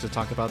that we wanted to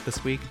talk about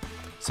this week.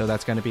 So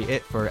that's going to be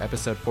it for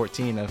episode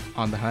 14 of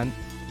On the Hunt,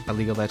 a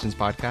League of Legends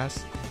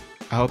podcast.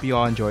 I hope you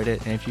all enjoyed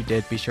it, and if you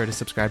did, be sure to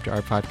subscribe to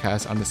our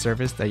podcast on the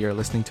service that you're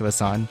listening to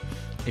us on,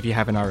 if you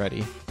haven't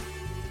already.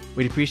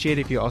 We'd appreciate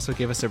it if you also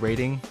give us a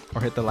rating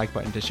or hit the like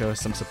button to show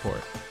us some support.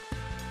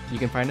 You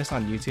can find us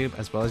on YouTube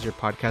as well as your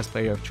podcast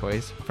player of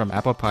choice, from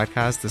Apple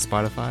Podcasts to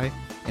Spotify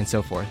and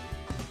so forth.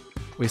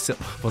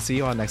 we'll see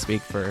you all next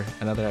week for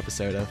another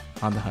episode of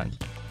On the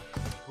Hunt.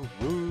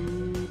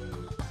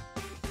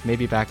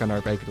 Maybe back on our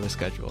regular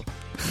schedule.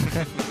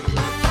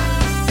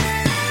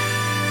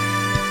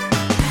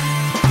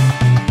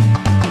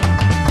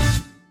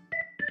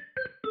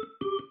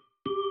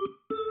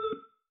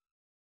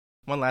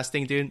 One last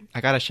thing, dude.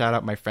 I gotta shout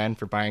out my friend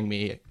for buying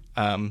me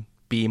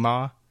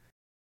B-Maw.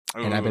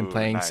 And I've been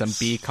playing some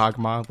B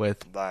Kog'Maw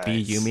with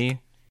B Yuumi.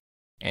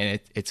 And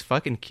it's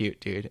fucking cute,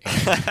 dude.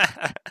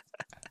 And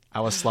I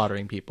was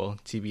slaughtering people,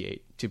 to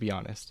be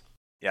honest.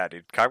 Yeah,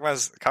 dude.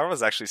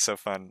 Kog'Maw's actually so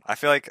fun. I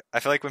feel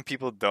like when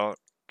people don't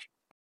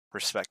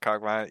respect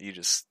Kog'Maw, you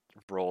just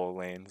roll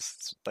lanes.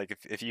 It's like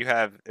if you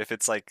have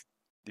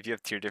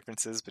tier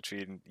differences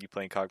between you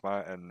playing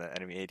Kog'Maw and the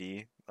enemy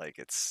AD, like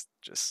it's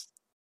just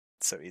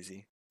so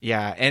easy.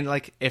 Yeah, and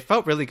like it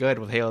felt really good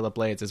with Halo of the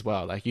Blades as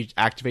well. Like you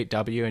activate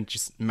W and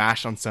just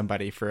mash on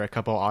somebody for a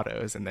couple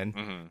autos, and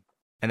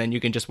then you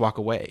can just walk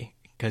away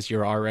because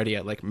you're already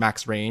at like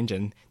max range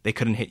and they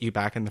couldn't hit you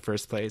back in the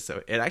first place.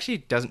 So it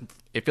actually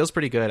it feels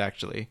pretty good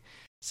actually.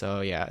 So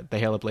yeah, the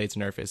Halo Blades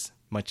nerf is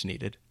much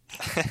needed.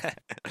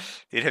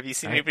 Dude, have you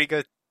seen anybody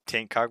go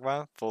tank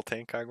Kog'Maw? Full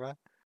tank Kog'Maw?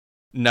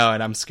 No,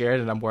 and I'm scared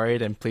and I'm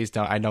worried, and please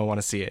don't. I don't want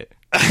to see it.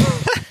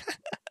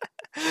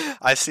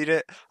 I seen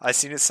it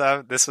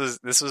some. This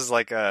was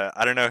like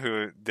I don't know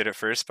who did it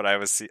first, but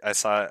I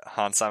saw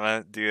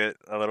Hansama do it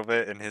a little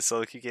bit in his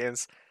solo queue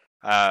games.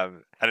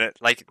 And it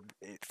like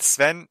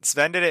Sven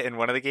did it in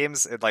one of the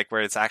games, like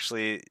where it's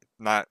actually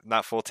not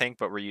full tank,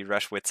 but where you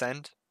rush Wit's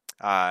End,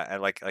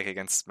 and like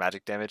against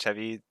magic damage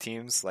heavy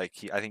teams. Like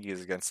I think he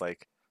was against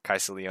like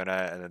Kaisa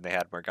Leona, and then they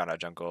had Morgana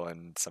jungle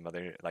and some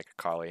other like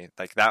Akali.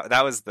 Like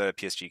that was the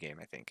PSG game,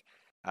 I think.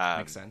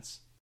 Makes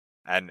sense.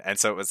 And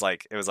so it was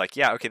like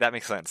yeah, okay, that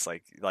makes sense.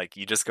 Like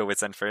you just go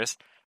Wit's End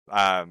first.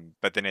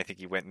 But then I think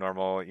he went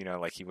normal,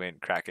 like he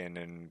went Kraken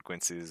and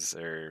Gwynsu's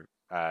or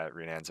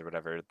Runans or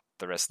whatever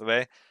the rest of the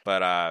way.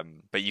 But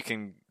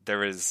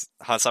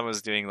Hansama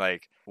was doing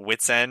like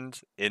Wit's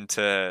End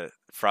into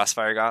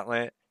Frostfire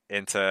Gauntlet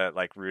into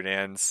like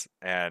Runans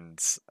and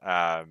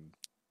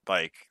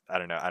like I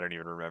don't know, I don't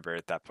even remember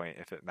at that point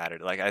if it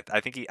mattered. Like I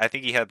think he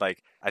had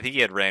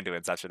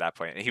Randuin's after that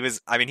point. And he was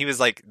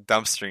like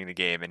dumpstering the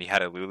game, and he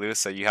had a Lulu,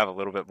 so you have a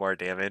little bit more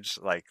damage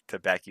like to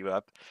back you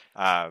up.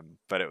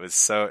 But it was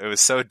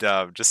so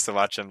dumb just to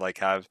watch him like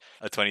have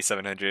a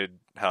 2700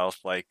 health,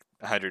 like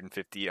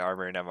 150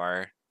 armor and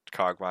MR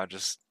Kog'Maw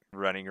just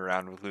running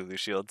around with Lulu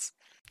shields.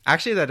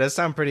 Actually, that does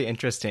sound pretty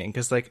interesting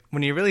because like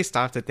when you really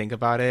stop to think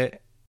about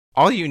it,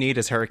 all you need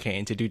is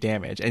Hurricane to do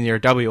damage, and your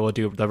W will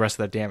do the rest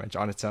of the damage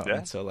on its own.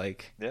 Yeah. So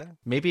like, yeah,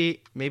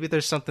 maybe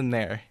there's something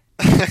there.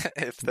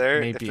 if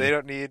they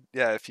don't need,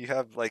 if you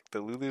have like the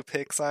Lulu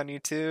picks on you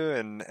too,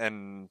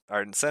 and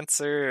Ardent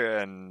Sensor,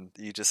 and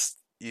you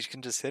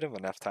can just hit him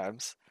enough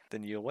times,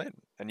 then you'll win,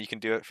 and you can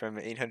do it from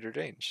 800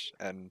 range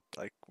and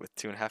like with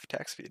 2.5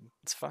 attack speed.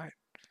 It's fine.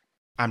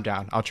 I'm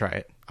down. I'll try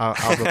it.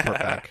 I'll report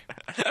back.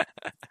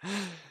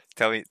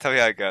 Tell me how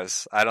it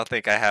goes. I don't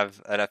think I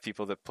have enough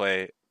people that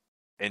play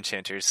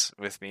enchanters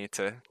with me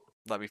to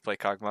let me play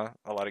Kog'Maw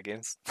a lot of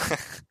games.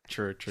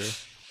 True.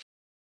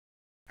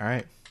 All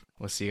right.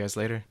 We'll see you guys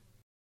later.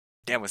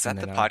 Damn, was that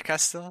the podcast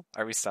still?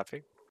 Are we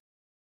stopping?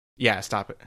 Yeah, stop it.